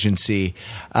security agency,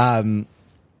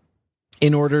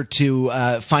 in order to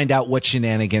find out what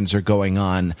shenanigans are going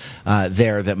on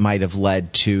there that might have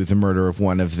led to the murder of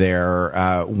one of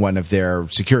their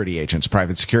security agents,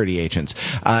 private security agents.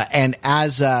 And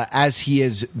as he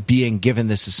is being given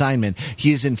this assignment,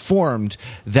 he is informed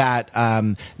that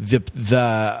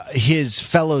his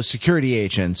fellow security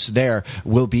agents there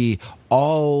will be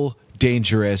all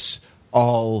dangerous,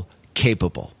 all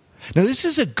capable. Now, this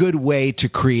is a good way to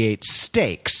create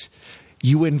stakes.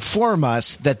 You inform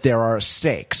us that there are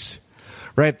stakes,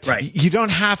 right? You don't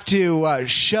have to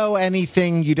show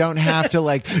anything. You don't have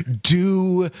to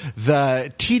do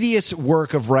the tedious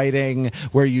work of writing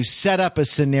where you set up a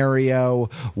scenario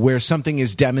where something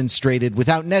is demonstrated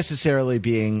without necessarily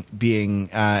being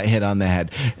hit on the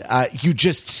head. You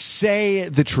just say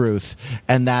the truth,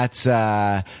 and that's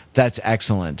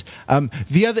excellent.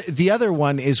 The other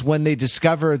one is when they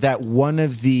discover that one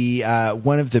of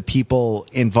the people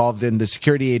involved in the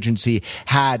security agency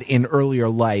had in earlier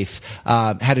life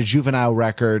had a juvenile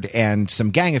record and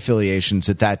some gang affiliations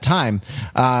at that time.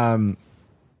 One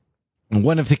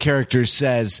of the characters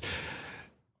says,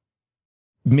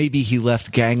 maybe he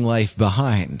left gang life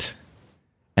behind.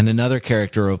 And another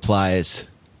character replies,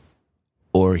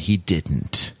 or he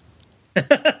didn't.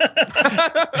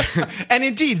 And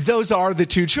indeed, those are the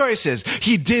two choices.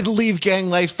 He did leave gang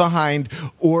life behind,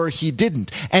 or he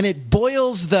didn't. And it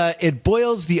boils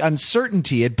the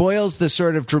uncertainty, it boils the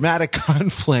sort of dramatic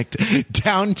conflict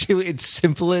down to its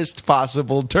simplest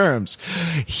possible terms.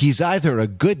 He's either a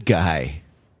good guy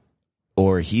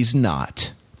or he's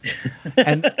not.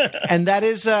 and that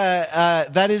is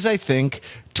I think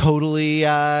totally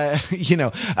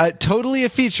totally a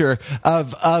feature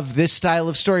of this style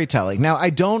of storytelling. Now, I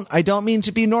don't mean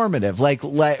to be normative,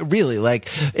 really,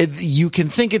 you can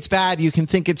think it's bad, you can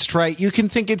think it's trite, you can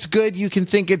think it's good, you can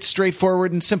think it's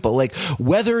straightforward and simple.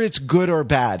 Whether it's good or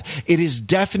bad, it is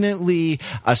definitely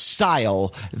a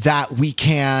style that we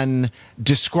can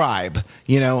describe,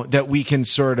 that we can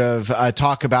sort of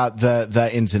talk about the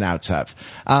ins and outs of.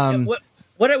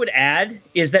 What I would add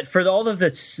is that for all of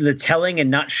the telling and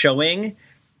not showing,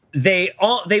 there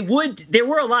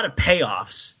were a lot of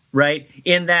payoffs, right?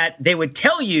 In that they would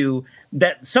tell you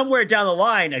that somewhere down the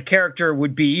line, a character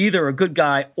would be either a good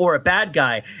guy or a bad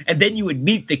guy. And then you would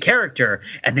meet the character,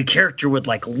 and the character would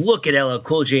look at LL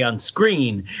Cool J on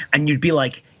screen, and you'd be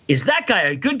like, is that guy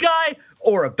a good guy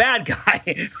or a bad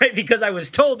guy, right? Because I was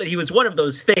told that he was one of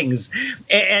those things.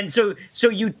 And so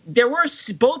there were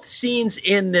both scenes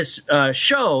in this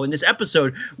show, in this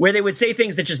episode, where they would say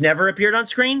things that just never appeared on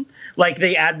screen. Like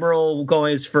the Admiral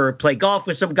goes for play golf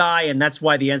with some guy, and that's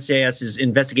why the NCIS is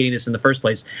investigating this in the first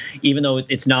place, even though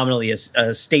it's nominally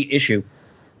a state issue.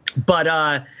 But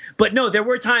no, there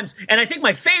were times, and I think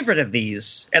my favorite of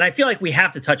these, and I feel like we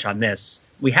have to touch on this,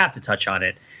 we have to touch on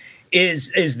it,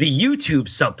 is the YouTube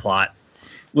subplot,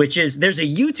 which is there's a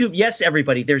YouTube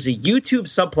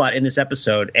subplot in this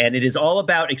episode, and it is all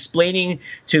about explaining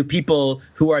to people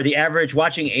who are the average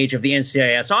watching age of the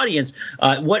NCIS audience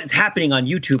what is happening on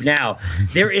YouTube now.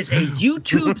 There is a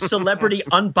YouTube celebrity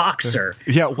unboxer.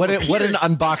 Yeah, what an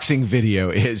unboxing video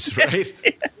is, right?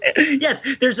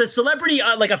 Yes, there's a celebrity,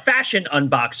 like a fashion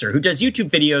unboxer, who does YouTube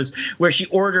videos where she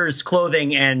orders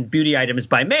clothing and beauty items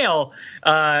by mail,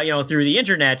 through the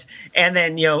internet, and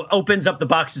then opens up the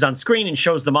boxes on screen and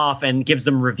shows them off and gives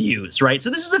them reviews, right? So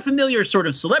this is a familiar sort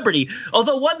of celebrity,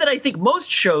 although one that I think most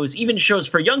shows, even shows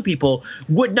for young people,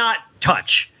 would not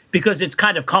touch, because it's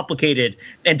kind of complicated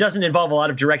and doesn't involve a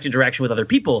lot of direct interaction with other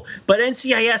people. But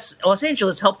NCIS Los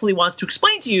Angeles helpfully wants to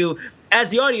explain to you, as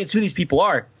the audience, who these people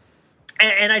are.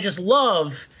 And I just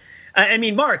love, I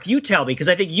mean, Mark, you tell me, because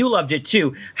I think you loved it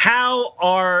too. How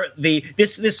are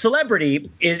this celebrity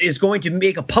is going to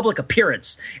make a public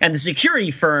appearance, and the security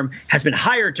firm has been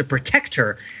hired to protect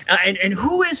her. And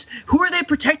who are they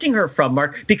protecting her from,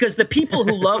 Mark? Because the people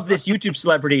who love this YouTube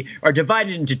celebrity are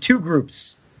divided into two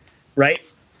groups, right?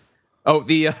 Oh,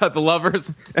 the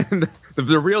lovers and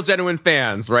the real genuine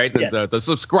fans, right? Yes. The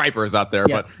subscribers out there.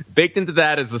 Yeah. But baked into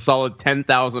that is a solid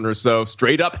 10,000 or so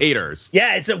straight up haters.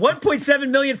 Yeah, it's at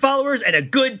 1.7 million followers, and a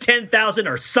good 10,000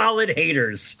 are solid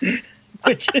haters.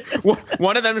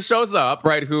 One of them shows up,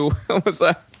 right? Who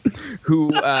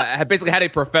had basically had a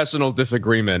professional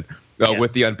disagreement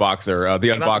with the unboxer. The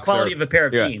about unboxer, the quality of a pair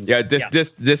of jeans.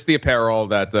 This the apparel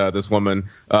that this woman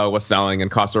was selling and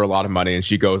cost her a lot of money, and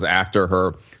she goes after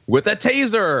her with a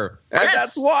taser. And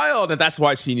that's wild, and that's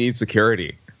why she needs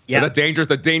security. Yeah,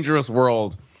 the dangerous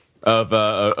world of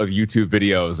YouTube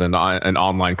videos and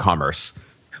online commerce.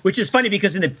 Which is funny,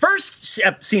 because in the first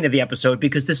scene of the episode,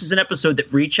 because this is an episode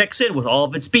that rechecks in with all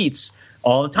of its beats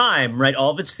all the time, right?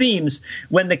 All of its themes.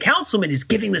 When the councilman is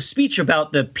giving the speech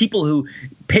about the people who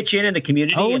pitch in the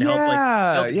community and help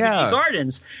community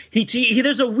gardens, he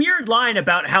there's a weird line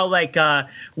about how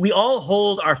we all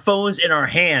hold our phones in our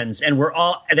hands, and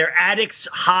they're addicts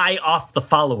high off the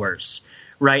followers,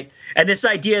 right? And this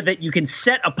idea that you can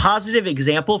set a positive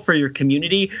example for your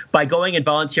community by going and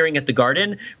volunteering at the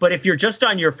garden. But if you're just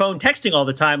on your phone texting all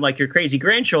the time, like your crazy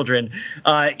grandchildren,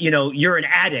 you're an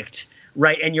addict,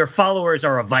 right? And your followers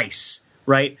are a vice,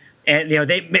 right? And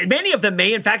many of them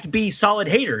may in fact be solid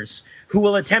haters who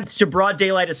will attempt to broad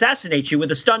daylight assassinate you with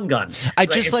a stun gun.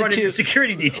 I'd just like to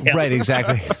security detail. Right,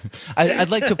 exactly. I'd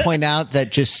like to point out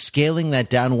that just scaling that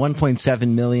down 1.7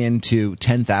 million to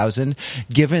 10,000,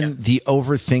 given the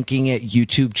overthinking it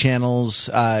YouTube channel's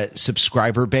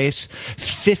subscriber base,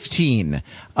 15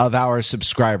 of our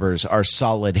subscribers are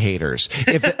solid haters.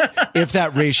 If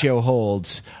that ratio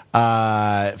holds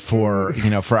for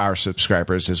our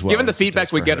subscribers as well. Given the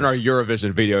feedback we get in our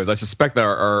Eurovision videos, I suspect that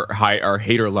our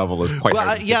hater level is quite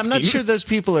high. I'm not sure those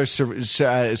people are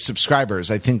subscribers.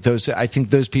 I think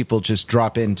those people just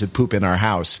drop in to poop in our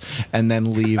house and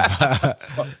then leave.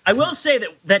 I will say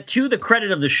that to the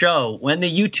credit of the show, when the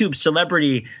YouTube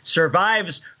celebrity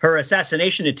survives her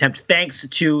assassination attempt, thanks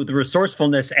to the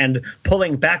resourcefulness and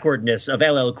pulling backwardness of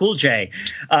LL Cool J,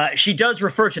 she does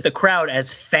refer to the crowd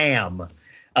as fam.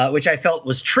 Which I felt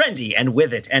was trendy and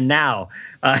with it. And now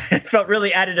it felt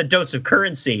really added a dose of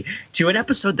currency to an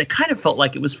episode that kind of felt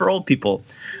like it was for old people.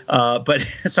 But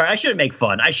sorry, I shouldn't make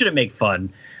fun. I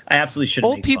absolutely shouldn't.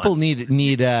 Old people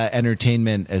need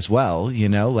entertainment as well.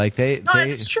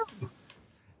 That's true.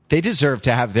 They deserve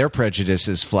to have their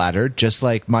prejudices flattered, just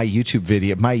like my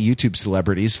YouTube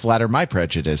celebrities flatter my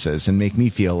prejudices and make me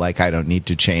feel like I don't need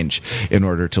to change in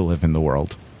order to live in the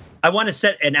world. I want to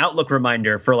set an Outlook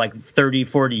reminder for 30,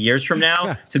 40 years from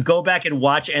now to go back and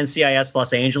watch NCIS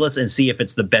Los Angeles and see if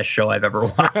it's the best show I've ever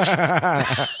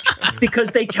watched.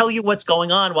 Because they tell you what's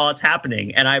going on while it's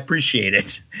happening, and I appreciate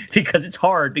it. Because it's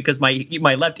hard, because my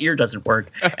left ear doesn't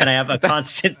work, and I have a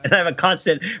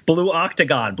constant blue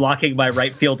octagon blocking my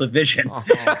right field of vision.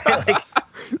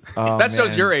 That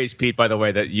shows your age, Pete, by the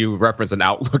way, that you reference an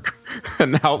Outlook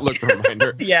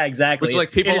reminder. Yeah, exactly.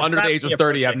 Which people under the age of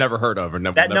 30 have never heard of.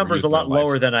 That number's a lot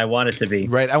lower than I want it to be.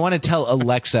 Right. I want to tell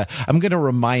Alexa. I'm going to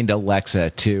remind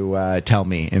Alexa to tell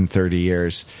me in 30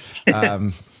 years.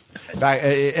 And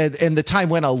the time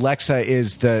when Alexa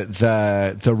is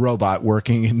the robot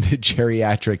working in the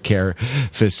geriatric care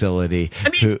facility.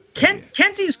 I mean,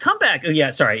 Kenzie's comeback.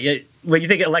 Yeah, sorry. What do you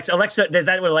think, Alexa? Is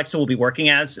that what Alexa will be working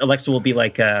as? Alexa will be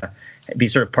be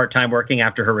sort of part-time working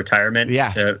after her retirement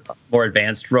to more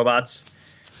advanced robots.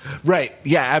 Right.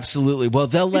 Yeah, absolutely. Well,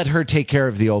 they'll let her take care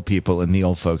of the old people in the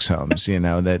old folks' homes,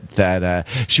 that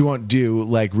she won't do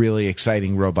like really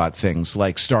exciting robot things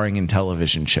like starring in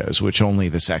television shows, which only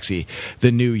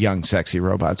the new young sexy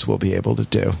robots will be able to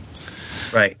do.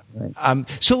 Right.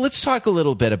 So let's talk a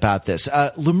little bit about this.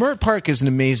 Leimert Park is an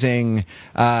amazing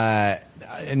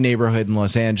neighborhood in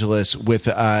Los Angeles with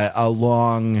a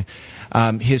long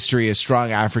history, a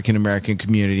strong African American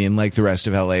community, and like the rest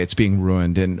of LA, it's being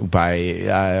ruined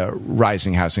by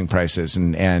rising housing prices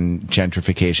and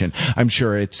gentrification. I'm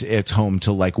sure it's home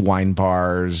to like wine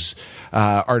bars,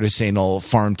 artisanal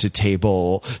farm to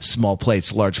table, small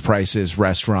plates, large prices,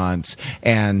 restaurants,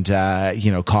 and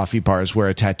coffee bars where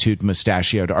a tattooed,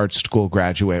 mustachioed art school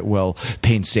graduate will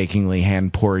painstakingly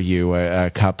hand pour you a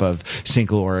cup of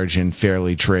single origin,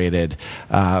 fairly traded,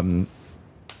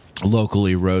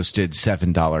 locally roasted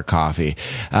 $7 coffee.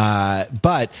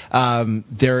 But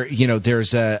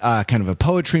there's a kind of a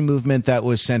poetry movement that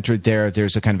was centered there.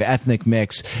 There's a kind of ethnic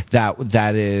mix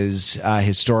that is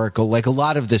historical. Like a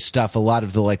lot of this stuff, a lot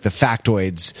of the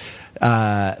factoids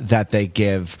that they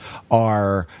give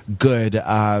are good,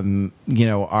 are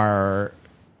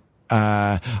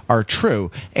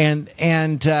true, and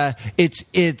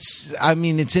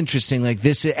it's interesting like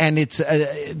this, and it's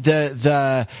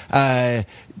the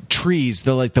trees,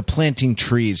 the planting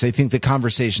trees. I think the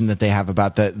conversation that they have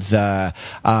about the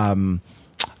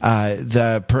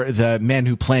man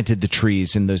who planted the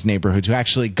trees in those neighborhoods, who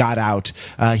actually got out.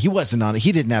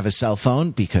 He didn't have a cell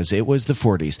phone because it was the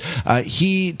 40s.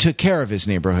 He took care of his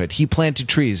neighborhood. He planted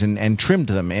trees and trimmed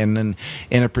them in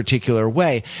a particular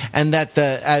way. And that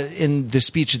in the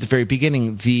speech at the very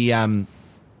beginning,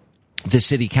 the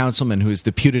city councilman, who is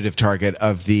the putative target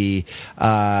of the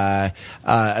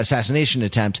assassination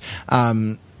attempt,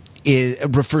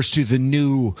 refers to the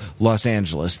new Los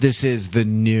Angeles. This is the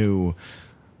new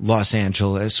Los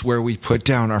Angeles, where we put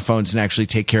down our phones and actually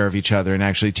take care of each other and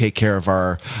actually take care of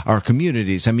our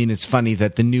communities. I mean, it's funny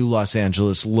that the new Los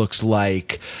Angeles looks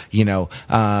like,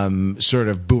 sort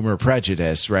of boomer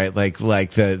prejudice, right? Like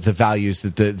the values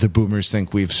that the boomers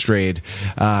think we've strayed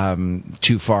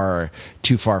too far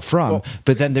from. Well,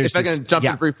 but then there's if I can jump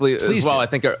in briefly as well, I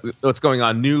think what's going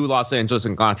on, new Los Angeles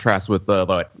in contrast with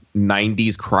the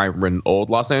 90s crime-ridden old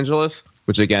Los Angeles,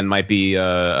 which again might be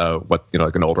what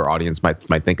like an older audience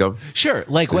might think of. Sure,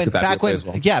 like back when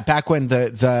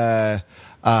the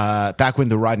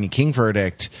Rodney King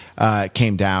verdict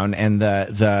came down, and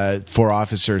the 4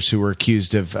 officers who were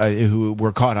accused of who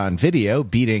were caught on video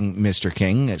beating Mr.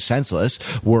 King senseless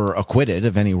were acquitted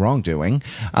of any wrongdoing.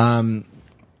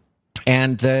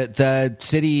 And the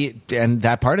city and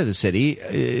that part of the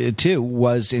city too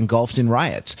was engulfed in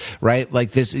riots, right?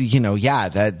 Like this, this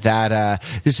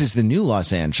is the new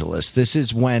Los Angeles. This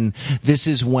is when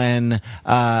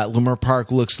Leimert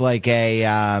Park looks like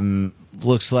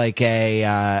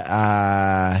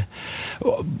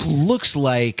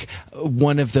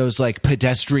one of those like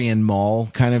pedestrian mall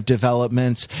kind of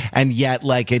developments, and yet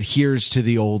like adheres to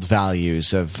the old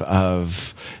values of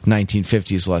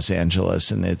 1950s Los Angeles,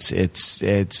 and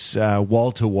it's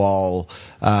wall to wall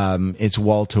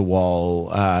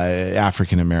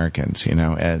African Americans,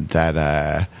 and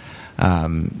that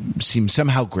seem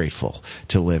somehow grateful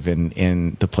to live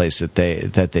in the place that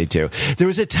they do. There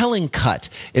was a telling cut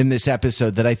in this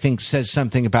episode that I think says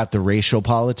something about the racial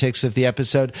politics of the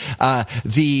episode.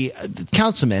 The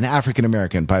councilman, African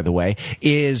American, by the way,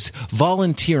 is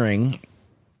volunteering,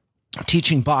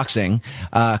 teaching boxing,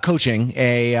 coaching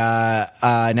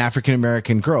an African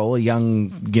American girl, a young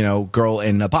girl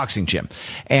in a boxing gym,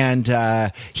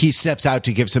 and he steps out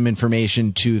to give some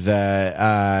information to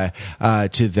the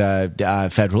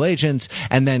federal agents,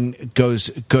 and then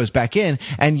goes back in,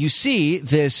 and you see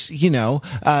this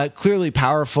clearly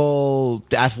powerful,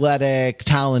 athletic,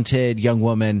 talented young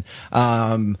woman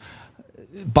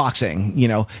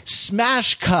boxing.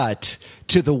 Smash cut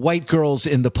to the white girls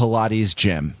in the Pilates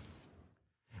gym.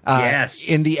 Yes,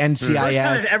 in the NCIS. First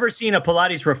time I've ever seen a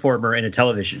Pilates reformer in a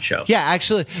television show. Yeah,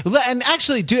 actually,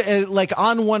 do like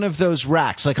on one of those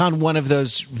racks, like on one of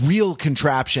those real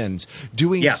contraptions,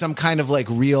 doing some kind of like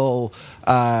real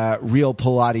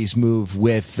Pilates move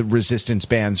with resistance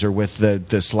bands or with the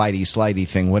slidey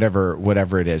thing,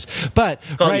 whatever it is. But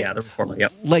the reformer,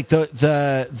 like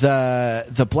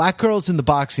the black girls in the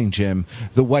boxing gym,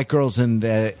 the white girls in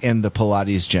the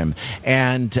Pilates gym,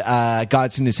 and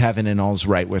God's in his heaven and all's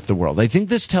right with the world. I think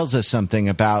this tells us something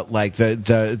about like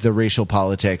the racial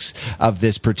politics of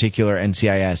this particular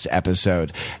NCIS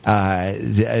episode,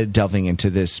 delving into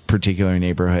this particular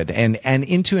neighborhood and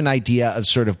into an idea of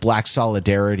sort of black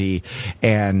solidarity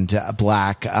and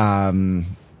black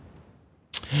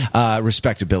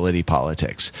respectability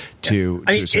politics.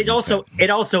 It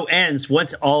also ends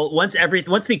once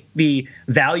the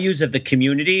values of the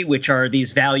community, which are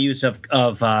these values of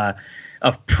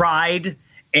pride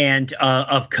and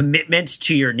of commitment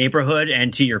to your neighborhood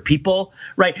and to your people,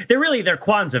 right? They're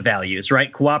Kwanzaa values,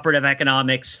 right? Cooperative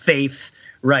economics, faith,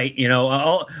 right?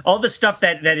 All the stuff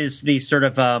that is the sort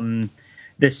of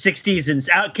the 60s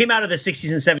and came out of the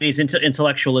 60s and 70s into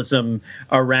intellectualism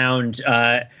around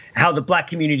how the black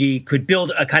community could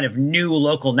build a kind of new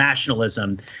local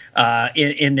nationalism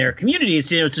in their communities,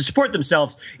 to support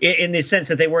themselves in the sense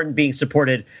that they weren't being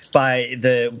supported by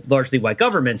the largely white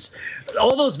governments.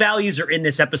 All those values are in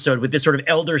this episode, with this sort of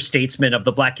elder statesman of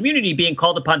the black community being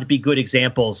called upon to be good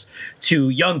examples to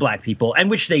young black people,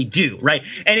 and which they do, right?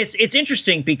 And it's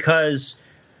interesting because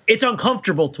it's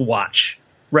uncomfortable to watch.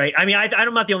 Right. I mean,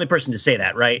 I'm not the only person to say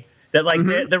that. Right.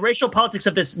 That the racial politics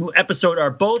of this episode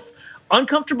are both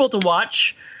uncomfortable to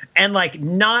watch and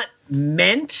not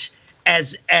meant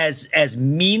as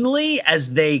meanly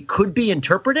as they could be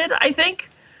interpreted, I think.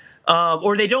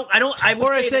 Or they don't.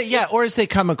 Or as they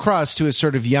come across to a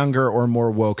sort of younger or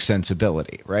more woke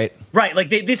sensibility. Right. Right.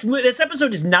 This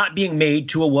episode is not being made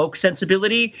to a woke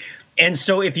sensibility. And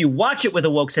so if you watch it with a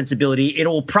woke sensibility, it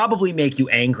will probably make you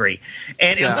angry.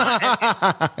 And go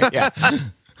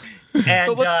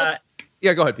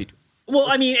ahead, Pete. Well,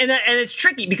 I mean, and it's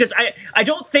tricky because I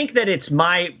don't think that it's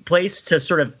my place to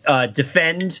sort of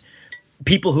defend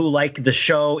people who like the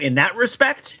show in that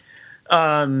respect.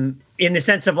 In the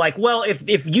sense of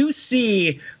if you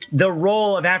see the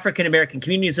role of African-American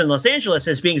communities in Los Angeles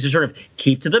as being to sort of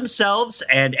keep to themselves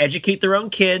and educate their own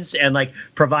kids and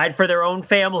provide for their own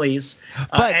families.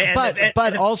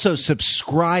 But also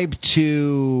subscribe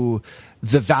to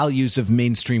the values of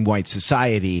mainstream white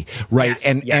society, right?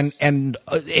 Yes, and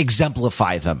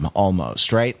exemplify them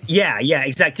almost, right? Yeah,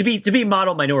 exactly. To be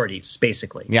model minorities,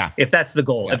 basically. Yeah. If that's the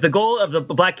goal. Yeah. If the goal of the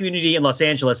black community in Los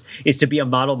Angeles is to be a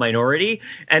model minority,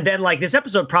 and then this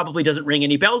episode probably doesn't ring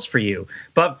any bells for you,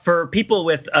 but for people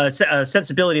with a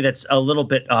sensibility that's a little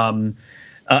bit,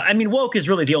 woke is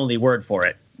really the only word for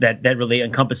it. That really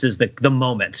encompasses the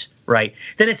moment, right?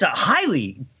 Then it's a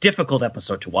highly difficult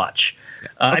episode to watch.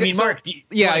 Mark,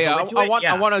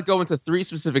 I want to go into 3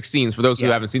 specific scenes for those who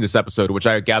haven't seen this episode, which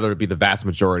I gather would be the vast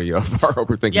majority of our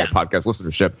Overthinking the Podcast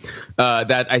listenership.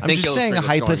 That I think I'm just saying,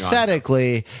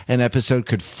 hypothetically, an episode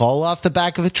could fall off the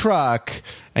back of a truck,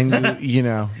 and you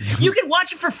can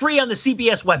watch it for free on the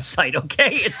CBS website.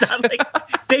 Okay, it's not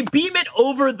they beam it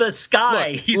over the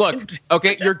sky. Look,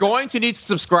 okay, you're going to need to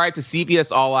subscribe to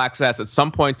CBS All Access at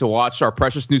some point to watch our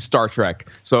precious new Star Trek.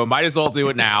 So might as well do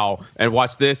it now and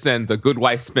watch this and the Good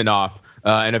Wife spinoff.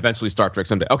 And eventually Star Trek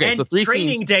someday. Okay, and so 3 Training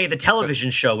scenes. Day, the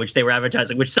television show, which they were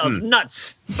advertising, which sounds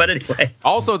nuts. But anyway.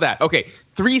 Also that. Okay,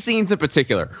 3 scenes in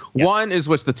particular. Yeah. One is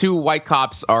which the 2 white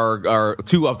cops are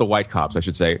 2 of the white cops, I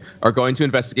should say, are going to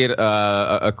investigate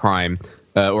a crime.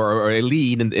 Or a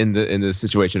lead in the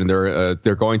situation, and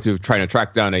they're going to try to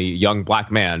track down a young black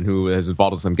man who is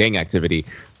involved in some gang activity.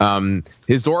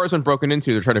 His door has been broken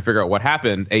into. They're trying to figure out what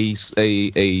happened. A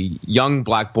young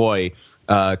black boy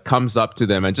comes up to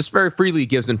them and just very freely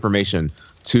gives information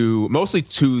mostly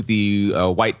to the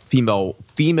white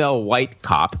female white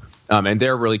cop. And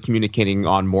they're really communicating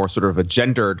on more sort of a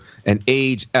gendered and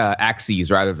age axes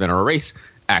rather than a race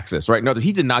axis, right? No,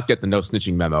 he did not get the no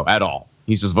snitching memo at all.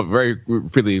 He's just very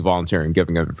freely volunteering,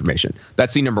 giving them information.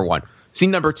 That's scene number 1. Scene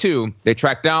number 2, they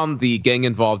track down the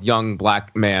gang-involved young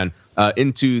black man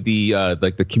into the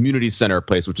the community center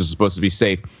place, which is supposed to be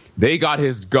safe. They got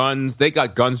his guns. They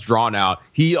got guns drawn out.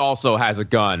 He also has a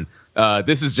gun.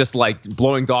 This is just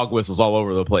blowing dog whistles all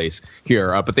over the place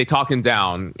here. But they talk him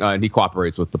down, and he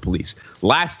cooperates with the police.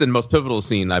 Last and most pivotal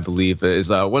scene, I believe, is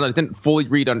one I didn't fully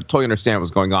totally understand what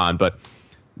was going on, but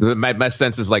my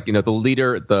sense is the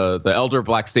leader, the elder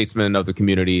black statesman of the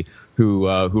community who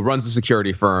runs the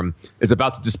security firm is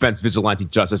about to dispense vigilante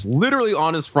justice literally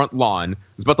on his front lawn.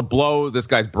 He's about to blow this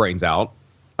guy's brains out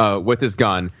with his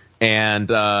gun. And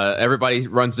everybody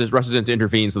rushes in to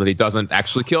intervene so that he doesn't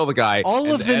actually kill the guy.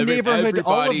 All of the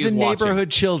neighborhood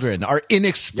children are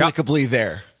inexplicably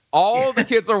there. All the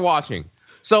kids are watching.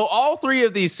 So all 3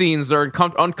 of these scenes are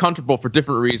uncomfortable for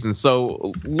different reasons.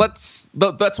 So that's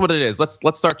what it is. Let's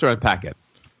start to unpack it.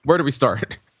 Where do we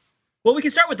start? Well, we can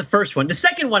start with the first one. The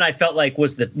second one I felt like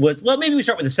was maybe we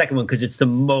start with the second one because it's the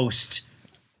most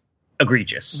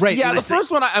egregious. Right. Yeah, the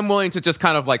first one I'm willing to just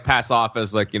kind of like pass off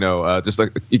as like, just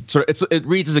like it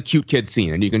reads as a cute kid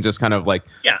scene, and you can just kind of like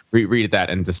read that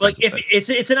and just like if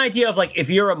it's an idea of like if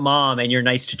you're a mom and you're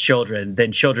nice to children,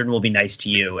 then children will be nice to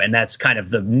you, and that's kind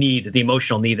of the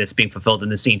emotional need that's being fulfilled in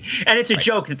the scene. And it's a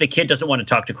joke that the kid doesn't want to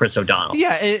talk to Chris O'Donnell.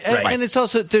 Yeah, and it's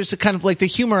also there's a kind of like the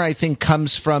humor I think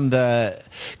comes from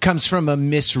a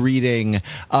misreading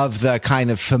of the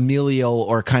kind of familial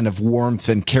or kind of warmth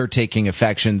and caretaking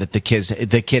affection that the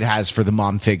kid has for the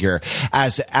mom figure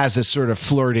as a sort of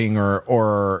flirting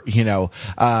or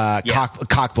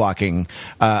cock blocking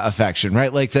affection,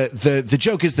 right? Like the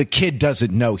joke is the kid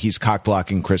doesn't know he's cock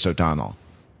blocking Chris O'Donnell.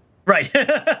 Right.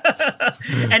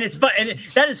 And it's fun, and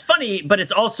that is funny, but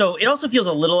it also feels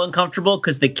a little uncomfortable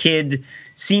because the kid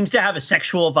seems to have a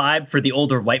sexual vibe for the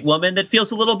older white woman that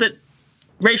feels a little bit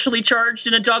racially charged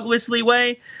in a dog whistly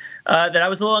way. That I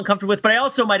was a little uncomfortable with, but I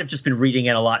also might have just been reading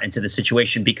it a lot into the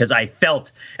situation because I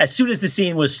felt as soon as the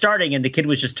scene was starting and the kid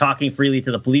was just talking freely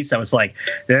to the police, I was like,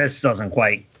 this doesn't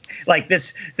quite like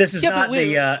this is not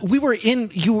we were in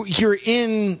you're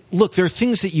in look, there are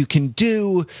things that you can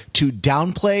do to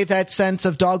downplay that sense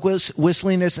of dog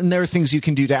whistliness, and there are things you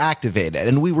can do to activate it,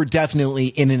 and we were definitely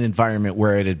in an environment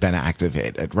where it had been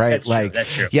activated, right?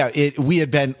 That's true. Yeah,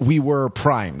 we were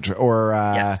primed,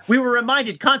 or we were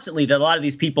reminded constantly that a lot of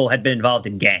these people had been involved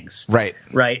in gangs, right,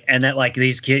 and that like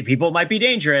these people might be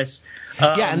dangerous.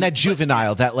 And that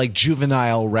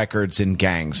juvenile records in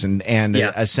gangs and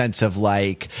a sense of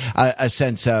like a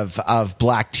sense of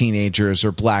black teenagers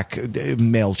or black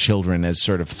male children as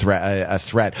sort of a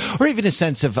threat, or even a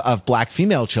sense of black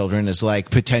female children as like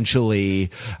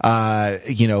potentially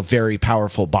very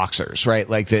powerful boxers, right?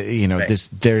 Like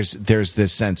there's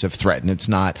this sense of threat, and it's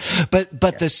not. But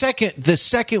the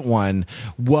second one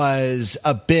was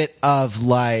a bit of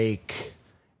like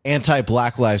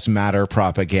anti-Black Lives Matter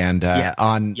propaganda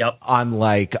on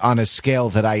a scale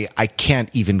that I can't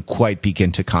even quite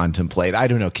begin to contemplate. I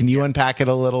don't know. Can you unpack it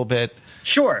a little bit?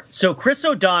 Sure. So Chris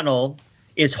O'Donnell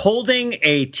is holding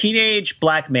a teenage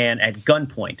black man at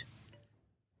gunpoint,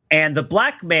 and the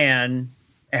black man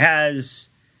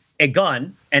has a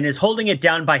gun and is holding it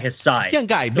down by his side. Young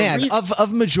guy,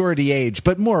 of majority age,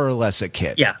 but more or less a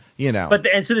kid. Yeah. But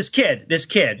so this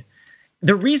kid,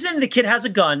 the reason the kid has a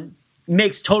gun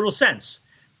makes total sense.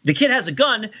 The kid has a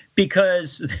gun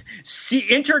because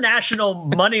international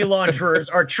money launderers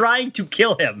are trying to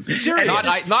kill him. Not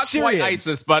quite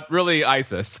ISIS, but really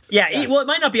ISIS. Yeah, well, it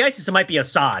might not be ISIS. It might be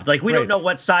Assad. Like, we don't know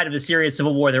what side of the Syrian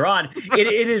civil war they're on.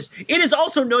 It is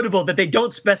also notable that they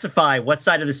don't specify what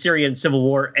side of the Syrian civil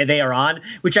war they are on,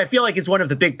 which I feel like is one of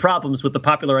the big problems with the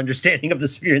popular understanding of the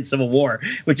Syrian civil war,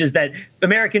 which is that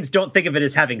Americans don't think of it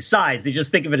as having sides. They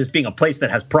just think of it as being a place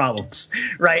that has problems,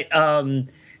 right?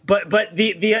 But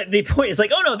the point is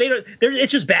like, oh no, they don't.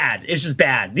 It's just bad. It's just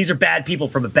bad. These are bad people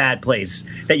from a bad place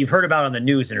that you've heard about on the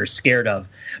news and are scared of.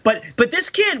 But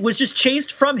this kid was just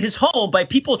chased from his home by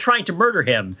people trying to murder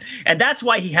him, and that's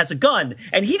why he has a gun.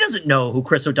 And he doesn't know who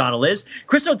Chris O'Donnell is.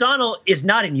 Chris O'Donnell is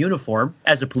not in uniform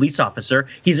as a police officer.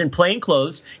 He's in plain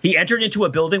clothes. He entered into a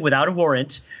building without a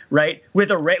warrant, right?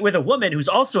 With a woman who's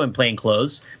also in plain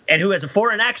clothes and who has a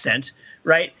foreign accent,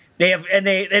 right? And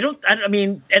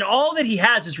all that he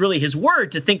has is really his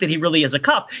word to think that he really is a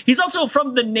cop. He's also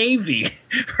from the Navy,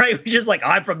 right? Which is like,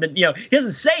 I'm from the, he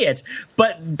doesn't say it,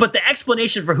 but the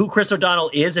explanation for who Chris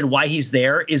O'Donnell is and why he's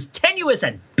there is tenuous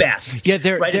at best. Yeah,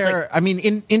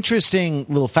 interesting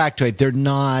little factoid. They're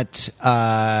not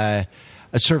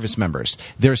service members.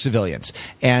 They're civilians,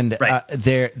 and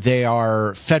they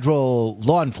are federal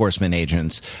law enforcement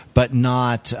agents, but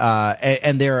not.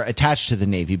 And they're attached to the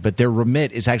Navy, but their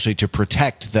remit is actually to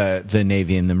protect the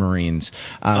Navy and the Marines.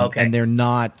 And they're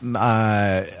not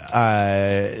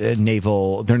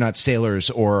naval. They're not sailors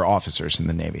or officers in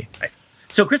the Navy. Right.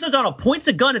 So Chris O'Donnell points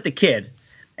a gun at the kid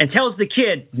and tells the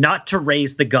kid not to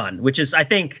raise the gun, which is, I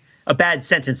think, a bad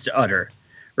sentence to utter.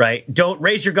 Right? Don't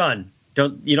raise your gun.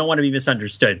 You don't want to be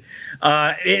misunderstood.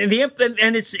 And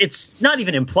it's not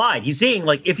even implied. He's saying,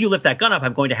 like, if you lift that gun up,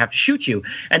 I'm going to have to shoot you.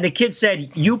 And the kid said,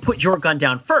 you put your gun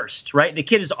down first, right? The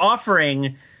kid is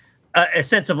offering a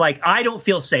sense of like, I don't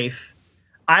feel safe.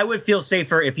 I would feel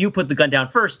safer if you put the gun down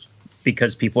first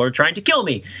because people are trying to kill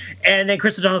me. And then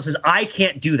Chris O'Donnell says, I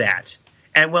can't do that.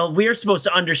 And well, we're supposed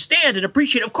to understand and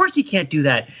appreciate, of course he can't do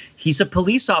that. He's a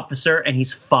police officer and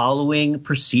he's following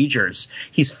procedures.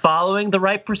 He's following the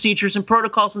right procedures and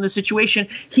protocols in this situation.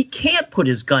 He can't put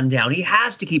his gun down. He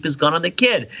has to keep his gun on the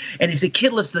kid. And if the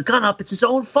kid lifts the gun up, it's his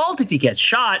own fault if he gets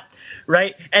shot,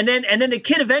 right? And then the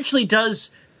kid eventually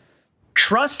does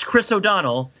trust Chris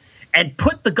O'Donnell and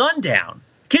put the gun down.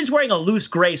 Kid's wearing a loose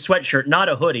gray sweatshirt, not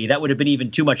a hoodie. That would have been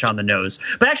even too much on the nose.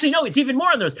 But actually, no, it's even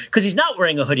more on the nose because he's not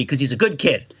wearing a hoodie because he's a good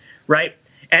kid, right?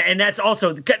 And that's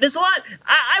also, there's a lot.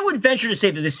 I would venture to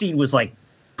say that the scene was like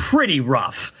pretty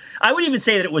rough. I would even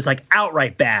say that it was like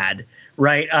outright bad,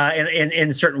 right?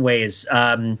 In certain ways.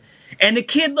 And the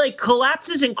kid like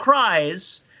collapses and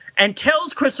cries and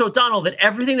tells Chris O'Donnell that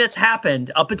everything that's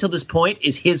happened up until this point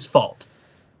is his fault,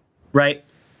 right?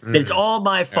 That it's all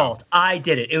my fault. Yeah. I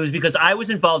did it. It was because I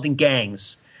was involved in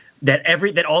gangs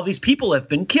that all these people have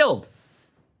been killed.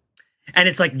 And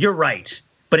it's like, you're right,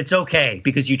 but it's okay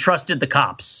because you trusted the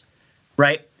cops,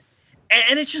 right?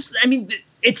 And it's just, I mean,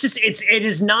 it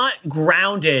is not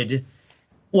grounded.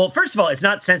 Well, first of all, it's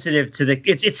not sensitive to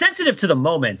it's sensitive to the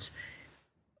moment,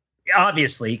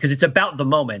 obviously, because it's about the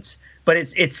moment, but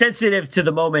it's sensitive to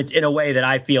the moment in a way that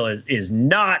I feel is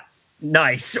not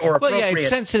nice or appropriate. Well, yeah, it's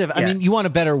sensitive. Yeah. I mean, you want a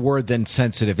better word than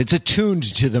sensitive. It's attuned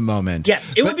to the moment.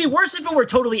 Yes, it would be worse if it were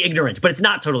totally ignorant, but it's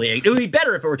not totally ignorant. It would be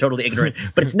better if it were totally ignorant,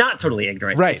 but it's not totally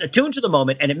ignorant. Right. It's attuned to the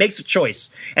moment, and it makes a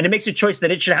choice. And it makes a choice that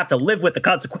it should have to live with the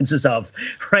consequences of,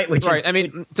 right? I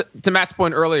mean, to Matt's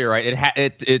point earlier, right,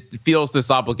 it feels this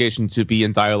obligation to be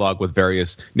in dialogue with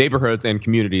various neighborhoods and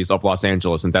communities of Los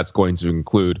Angeles, and that's going to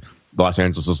include Los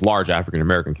Angeles' large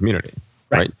African-American community,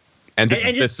 right? And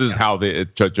this is how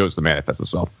it chose to manifest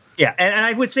itself. Yeah, and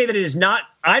I would say that it is not.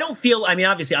 I don't feel. I mean,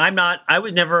 obviously, I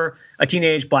was never a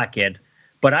teenage black kid,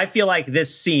 but I feel like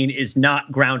this scene is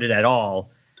not grounded at all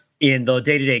in the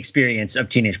day-to-day experience of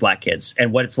teenage black kids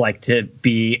and what it's like to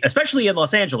be, especially in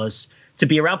Los Angeles, to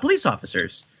be around police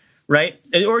officers, right?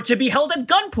 Or to be held at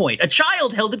gunpoint, a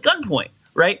child held at gunpoint,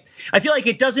 right? I feel like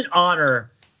it doesn't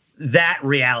honor that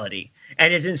reality,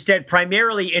 and is instead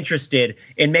primarily interested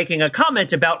in making a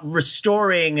comment about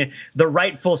restoring the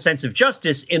rightful sense of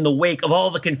justice in the wake of all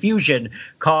the confusion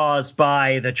caused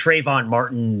by the Trayvon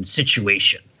Martin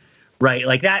situation, right?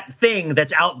 Like that thing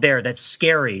that's out there that's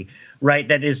scary, right?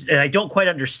 That I don't quite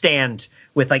understand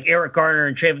with like Eric Garner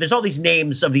and Trayvon. There's all these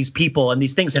names of these people and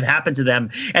these things have happened to them,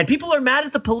 and people are mad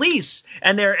at the police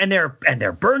and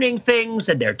they're burning things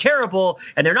and they're terrible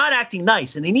and they're not acting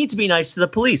nice and they need to be nice to the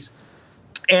police.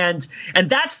 And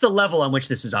that's the level on which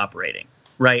this is operating,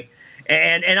 right?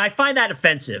 And I find that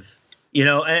offensive, and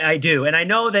I do. And I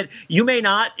know that you may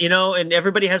not, and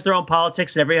everybody has their own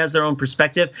politics and everybody has their own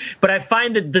perspective. But I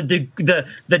find that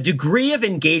the degree of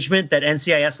engagement that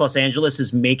NCIS Los Angeles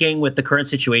is making with the current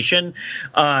situation,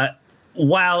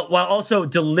 while also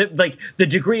the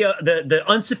degree of the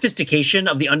unsophistication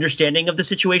of the understanding of the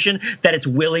situation that it's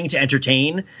willing to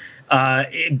entertain,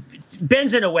 it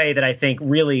bends in a way that I think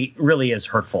really, really is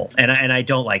hurtful, and I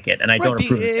don't like it, and I don't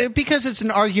approve of it. Because it's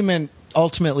an argument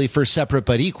ultimately for separate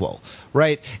but equal,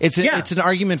 right? It's an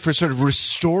argument for sort of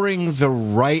restoring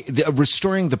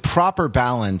the proper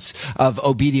balance of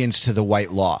obedience to the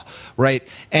white law, right?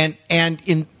 And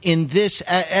in this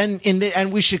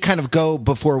and we should kind of go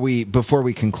before we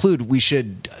conclude. We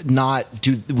should not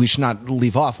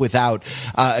leave off without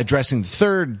addressing the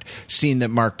third scene that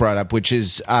Mark brought up, which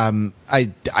is I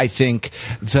think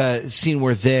the scene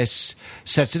where this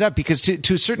sets it up, because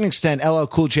to a certain extent LL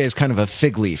Cool J is kind of a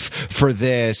fig leaf for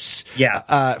this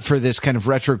kind of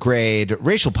retrograde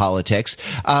racial politics,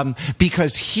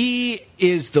 because he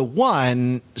is the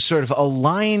one sort of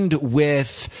aligned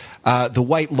with the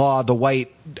white law, the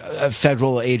white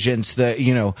federal agents,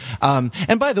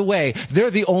 and by the way,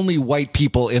 they're the only white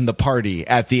people in the party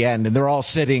at the end, and they're all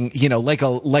sitting, like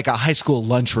a high school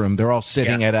lunchroom. They're all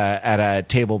sitting at a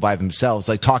table by themselves,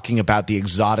 like talking about the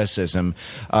exoticism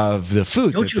of the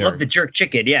food. Don't you love the jerk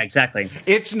chicken? Yeah, exactly.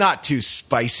 It's not too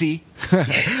spicy.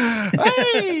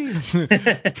 Hey!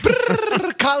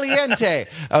 Brrr, caliente.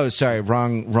 Oh, sorry,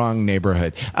 wrong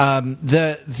neighborhood. The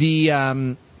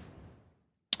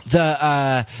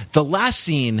last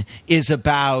scene is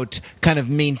about kind of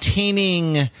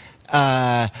maintaining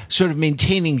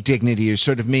dignity, or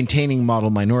sort of maintaining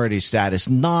model minority status,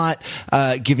 not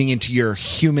giving into your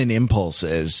human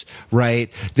impulses,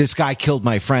 right? This guy killed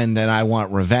my friend and I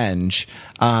want revenge.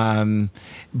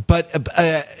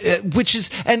 Which is,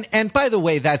 and by the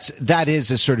way, that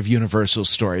is a sort of universal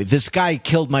story. This guy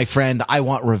killed my friend. I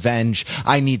want revenge.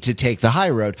 I need to take the high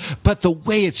road. But the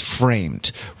way it's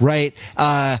framed, right?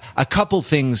 A couple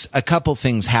things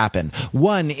happen.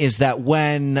 One is that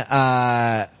when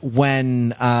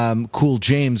Cool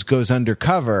James goes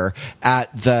undercover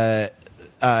at the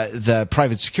the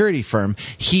private security firm,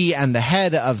 he and the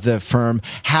head of the firm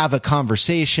have a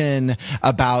conversation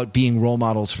about being role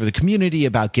models for the community,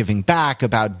 about giving back,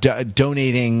 about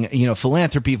donating,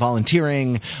 philanthropy,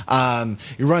 volunteering.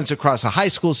 He runs across a high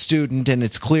school student, and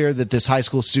it's clear that this high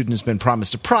school student has been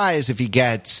promised a prize if he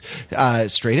gets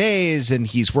straight A's, and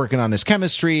he's working on his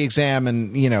chemistry exam,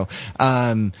 and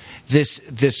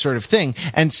this sort of thing.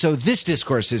 And so this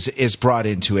discourse is brought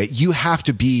into it. You have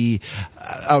to be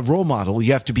a role model.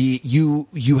 You have to be you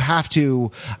have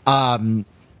to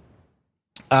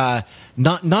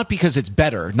not because it's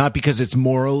better, not because it's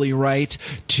morally right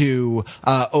to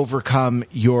overcome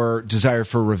your desire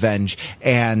for revenge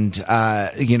and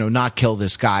not kill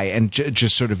this guy and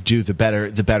just sort of do the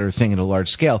better thing at a large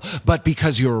scale, but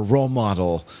because you're a role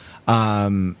model.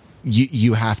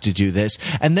 You have to do this.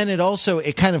 And then it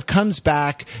kind of comes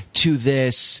back to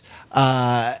this,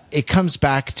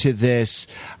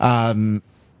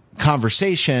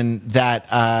 conversation that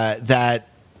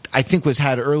I think was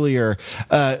had earlier.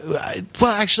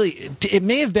 Actually, it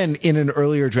may have been in an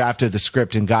earlier draft of the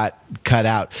script and got cut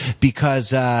out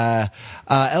because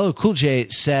LL Cool J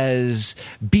says,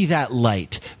 "Be that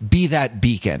light, be that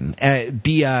beacon,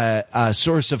 be a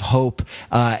source of hope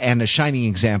and a shining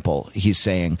example." He's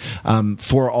saying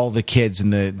for all the kids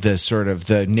and the sort of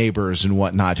the neighbors and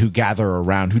whatnot who gather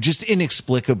around, who just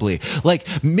inexplicably, like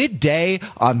midday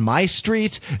on my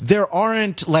street, there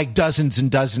aren't like dozens and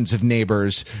dozens of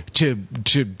neighbors to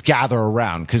gather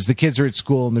around because the kids are at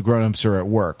school and the grown-ups are at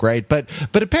work, right? But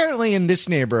apparently in this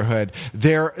neighborhood,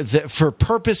 for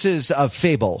purposes of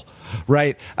fable,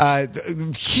 right?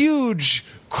 Huge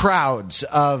crowds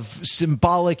of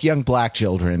symbolic young black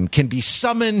children can be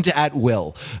summoned at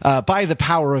will by the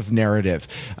power of narrative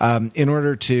in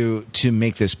order to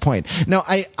make this point. Now,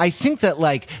 I think that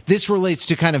like this relates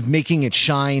to kind of making it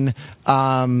shine.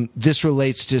 This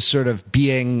relates to sort of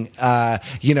being,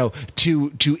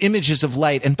 to images of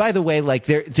light. And by the way, like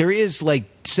there is like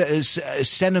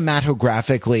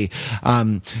cinematographically,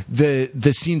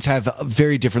 the scenes have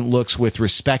very different looks with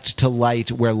respect to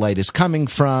light, where light is coming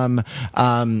from.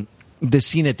 The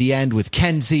scene at the end with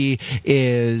Kenzie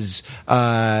is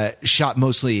shot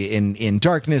mostly in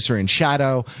darkness or in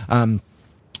shadow.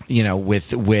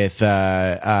 With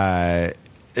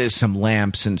some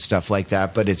lamps and stuff like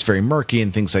that, but it's very murky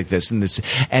and things like this.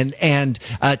 And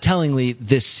tellingly,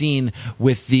 this scene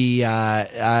with the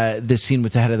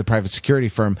head of the private security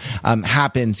firm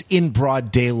happens in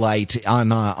broad daylight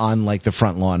on like the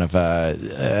front lawn of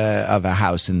a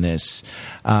house in this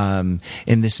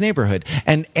neighborhood.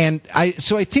 And I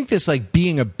think this like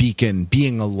being a beacon,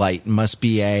 being a light must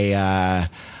be a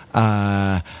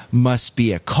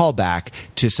callback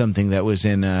to something that was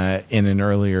in an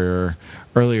earlier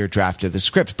draft of the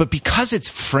script. But because it's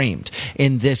framed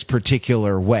in this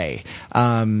particular way,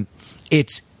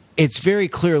 it's very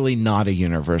clearly not a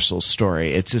universal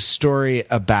story. It's a story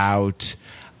about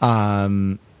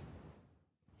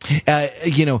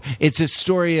it's a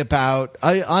story about,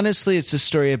 honestly, it's a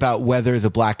story about whether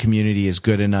the black community is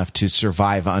good enough to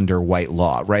survive under white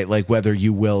law, right? Like whether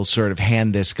you will sort of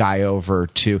hand the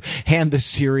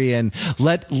Syrian,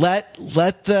 let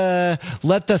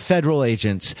the federal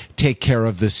agents take care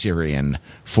of the Syrian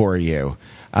for you.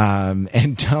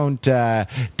 And don't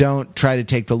try to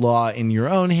take the law in your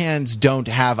own hands. Don't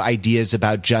have ideas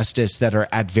about justice that are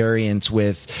at variance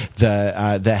with the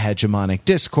hegemonic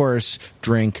discourse.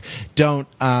 Don't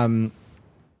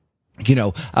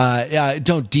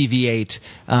deviate,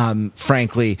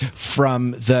 frankly,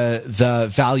 from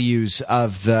the values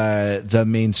of the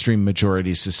mainstream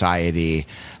majority society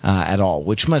at all,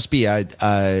 which must be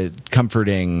a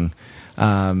comforting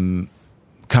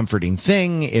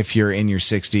thing if you're in your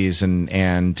 60s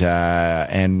and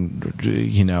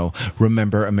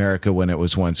remember America when it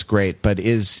was once great, but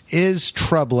is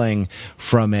troubling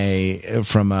from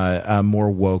a more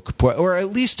woke point, or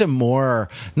at least a more,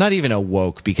 not even a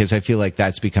woke, because I feel like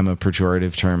that's become a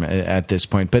pejorative term at this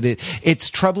point, but it's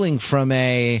troubling from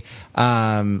a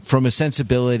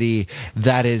sensibility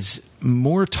that is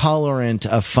more tolerant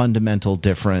of fundamental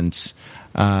difference,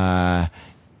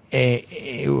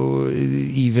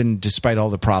 even despite all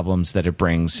the problems that it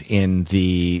brings in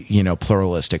the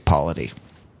pluralistic polity.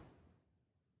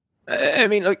 I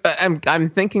mean, I'm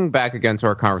thinking back again to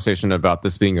our conversation about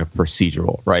this being a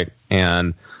procedural, right?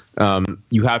 And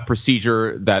you have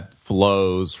procedure that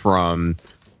flows from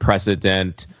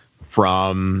precedent,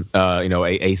 from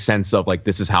a sense of like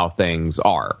this is how things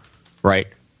are, right?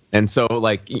 And so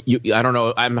like I don't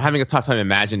know, I'm having a tough time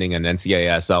imagining an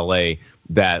NCIS LA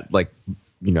that like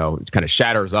kind of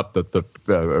shatters up the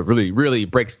really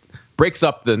breaks breaks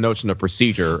up the notion of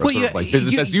procedure, or sort of like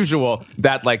business as usual,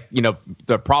 that like, you know,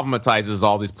 problematizes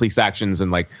all these police actions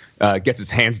and like gets its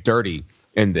hands dirty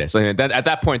in this. And then at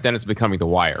that point, then it's becoming The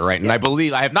Wire, right? And I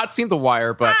have not seen The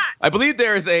Wire, but I believe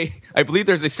there's a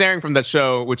saying from that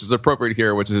show which is appropriate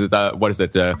here, which is what is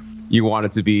it? You want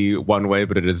it to be one way,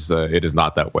 but it is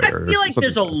not that way. I feel like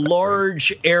there's a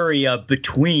large area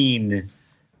between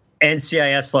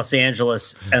NCIS Los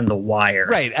Angeles and The Wire.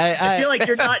 Right. I feel like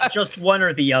you're not just one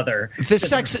or the other.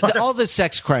 All the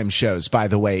sex crime shows, by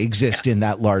the way, exist in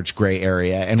that large gray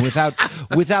area. And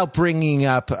without bringing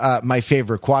up my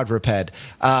favorite quadruped,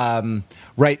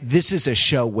 right, this is a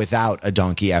show without a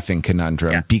donkey effing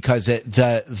conundrum because it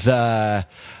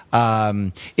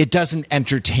doesn't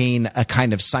entertain a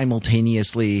kind of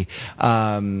simultaneously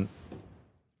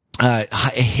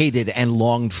hated and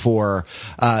longed for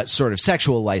sort of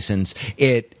sexual license.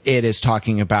 It is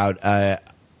talking about a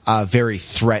very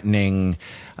threatening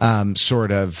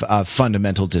sort of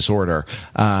fundamental disorder.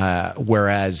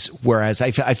 Whereas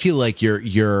I feel like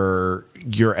you're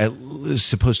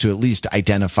supposed to at least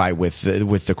identify with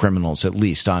the criminals, at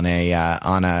least on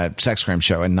a sex crime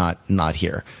show, and not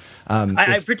here.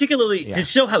 I particularly, to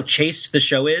show how chaste the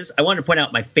show is, I want to point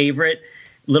out my favorite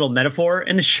little metaphor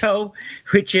in the show,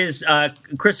 which is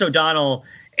Chris O'Donnell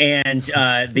and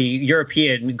the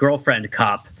European girlfriend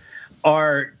cop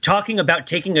are talking about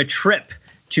taking a trip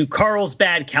to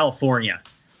Carlsbad, California,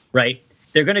 right?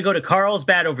 They're going to go to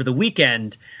Carlsbad over the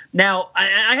weekend. Now,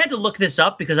 I had to look this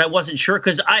up because I wasn't sure.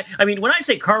 Because I mean, when I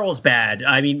say Carlsbad,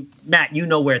 I mean, Matt, you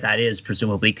know where that is,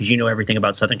 presumably, because you know everything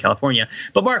about Southern California.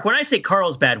 But Mark, when I say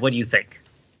Carlsbad, what do you think?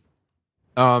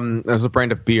 There's a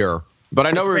brand of beer, but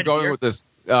I know where we're going with this.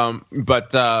 But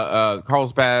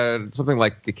Carlsbad, something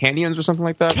like the canyons or something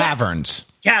like that? Caverns.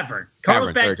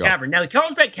 Carlsbad Cavern. Now, the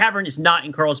Carlsbad Cavern is not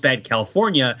in Carlsbad,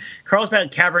 California.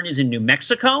 Carlsbad Cavern is in New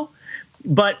Mexico.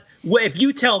 But if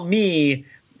you tell me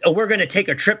we're going to take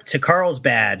a trip to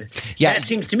Carlsbad, that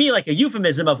seems to me like a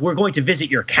euphemism of we're going to visit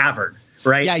your cavern.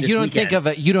 Right? Yeah, you don't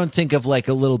think of like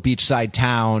a little beachside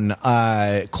town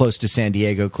close to San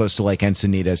Diego, close to like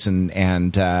Encinitas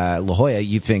and La Jolla.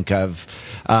 You think of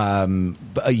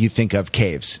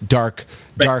caves, dark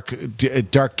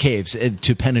caves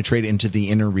to penetrate into the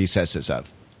inner recesses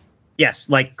of. Yes,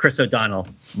 like Chris O'Donnell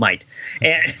might.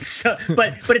 And so,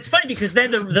 but it's funny because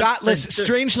then the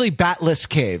strangely batless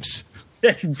caves.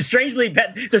 The strangely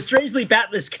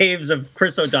batless caves of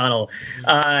Chris O'Donnell.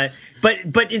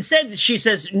 But instead, she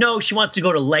says no. She wants to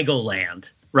go to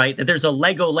Legoland, right? That there's a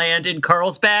Legoland in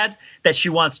Carlsbad that she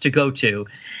wants to go to,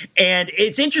 and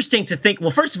it's interesting to think. Well,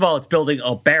 first of all, it's building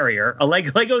a barrier.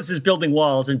 Legos is building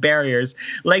walls and barriers.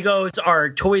 Legos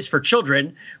are toys for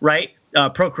children, right?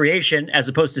 Procreation as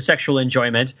opposed to sexual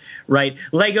enjoyment, right?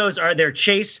 Legos they're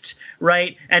chaste,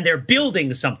 right? And they're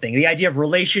building something. The idea of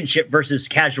relationship versus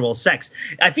casual sex.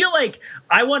 I feel like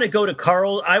I want to go to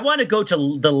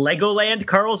the Legoland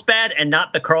Carlsbad and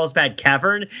not the Carlsbad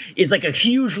Cavern is like a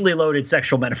hugely loaded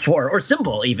sexual metaphor or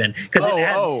symbol even because it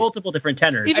has multiple different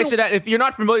tenors. If you're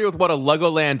not familiar with what a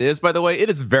Legoland is, by the way, it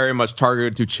is very much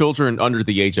targeted to children under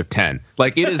the age of 10.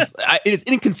 Like it is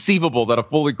inconceivable that a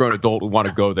fully grown adult would want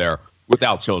to go there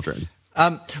without children.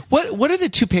 What are the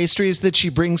two pastries that she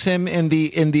brings him in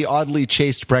the oddly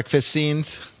chaste breakfast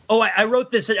scenes? Oh, I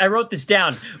wrote this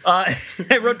down. I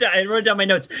wrote down my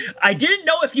notes. I didn't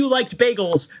know if you liked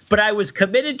bagels, but I was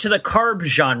committed to the carb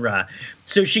genre.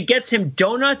 So she gets him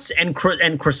donuts and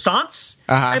croissants,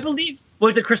 I believe.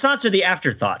 Well, the croissants are the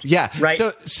afterthought. Yeah. Right.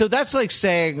 So that's like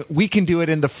saying we can do it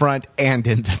in the front and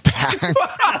in the back.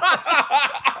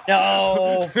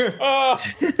 No.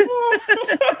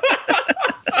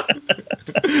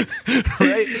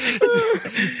 Right?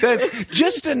 That's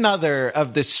just another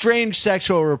of the strange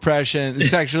sexually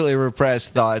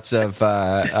repressed thoughts of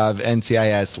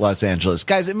NCIS Los Angeles.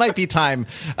 Guys, it might be time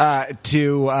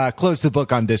to close the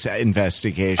book on this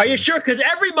investigation. Are you sure? Because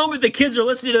every moment the kids are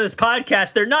listening to this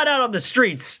podcast, they're not out on the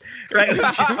streets, right? Be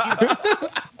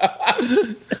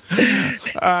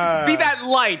that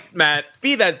light, Matt.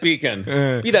 Be that beacon.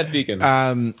 Be that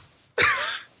beacon.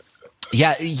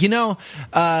 Yeah, the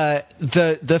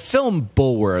film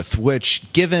Bulworth,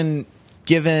 which given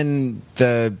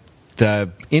the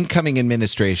incoming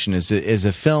administration is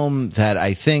a film that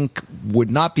I think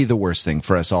would not be the worst thing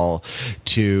for us all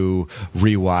to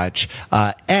rewatch,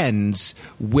 ends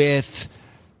with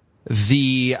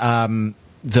the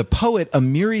poet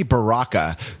Amiri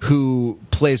Baraka, who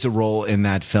plays a role in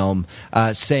that film,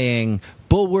 saying,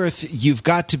 Bulworth, you've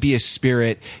got to be a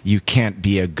spirit. You can't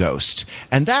be a ghost.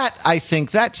 And that, I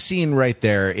think, that scene right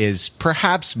there is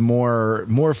perhaps more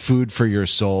food for your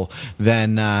soul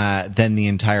than the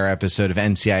entire episode of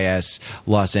NCIS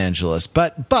Los Angeles.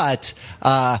 But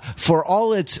for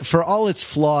all its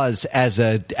flaws as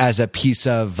a piece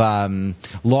of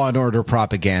Law and Order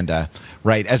propaganda,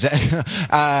 right?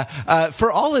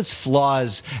 For all its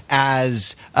flaws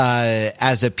as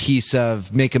a piece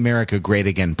of Make America Great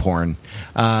Again porn,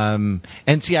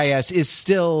 NCIS is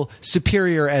still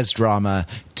superior as drama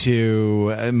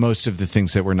to most of the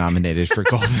things that were nominated for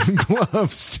Golden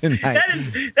Globes tonight.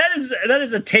 That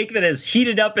is a take that is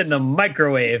heated up in the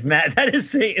microwave, Matt. That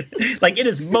is like it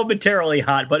is momentarily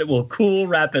hot, but it will cool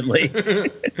rapidly.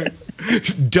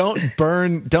 Don't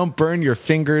burn your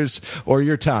fingers or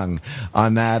your tongue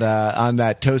on that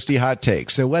toasty hot take.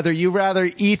 So whether you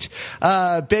rather eat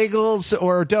bagels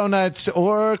or donuts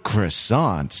or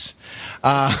croissants.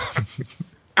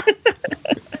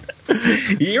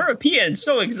 European,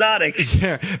 so exotic.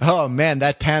 Yeah. Oh man,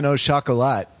 that pan au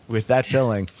chocolat with that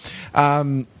filling.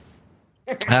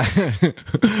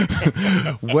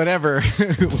 Whatever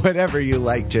you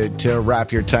like to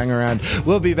wrap your tongue around.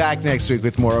 We'll be back next week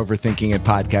with more Overthinking It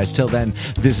podcast. Till then,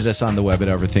 visit us on the web at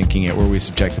Overthinking It, where we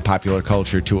subject the popular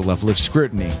culture to a level of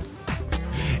scrutiny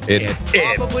It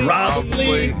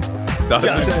probably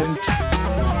doesn't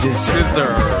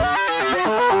deserve.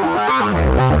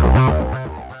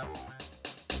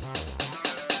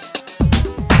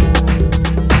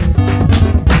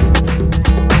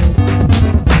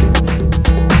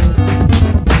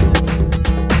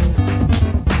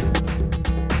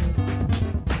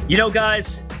 You know,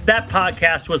 guys, that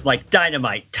podcast was like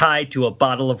dynamite tied to a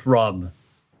bottle of rum.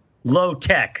 Low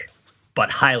tech, but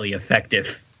highly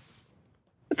effective.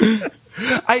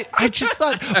 I just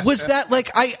thought, was that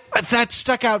like, that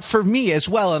stuck out for me as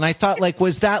well. And I thought, like,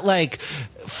 was that like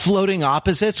floating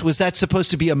opposites? Was that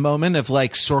supposed to be a moment of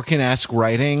like Sorkin-esque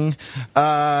writing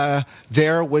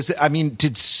there?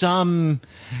 Did some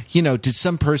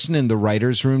person in the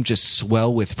writer's room just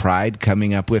swell with pride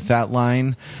coming up with that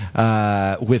line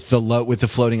with the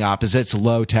floating opposites,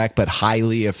 low tech but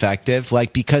highly effective,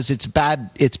 like, because it's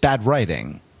bad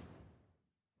writing.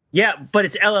 Yeah, but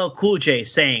it's LL Cool J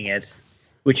saying it,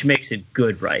 which makes it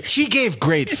good, right? He gave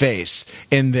great face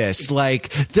in this. Like,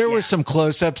 there were some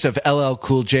close-ups of LL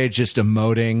Cool J just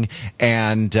emoting,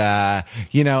 and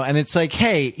and it's like,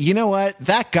 hey, you know what?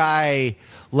 That guy,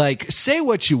 like, say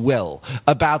what you will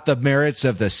about the merits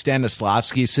of the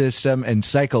Stanislavski system and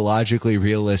psychologically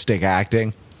realistic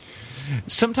acting.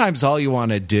 Sometimes all you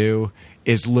want to do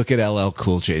is look at LL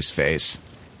Cool J's face.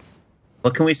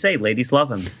 What can we say? Ladies love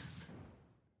him.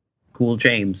 Cool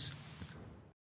James.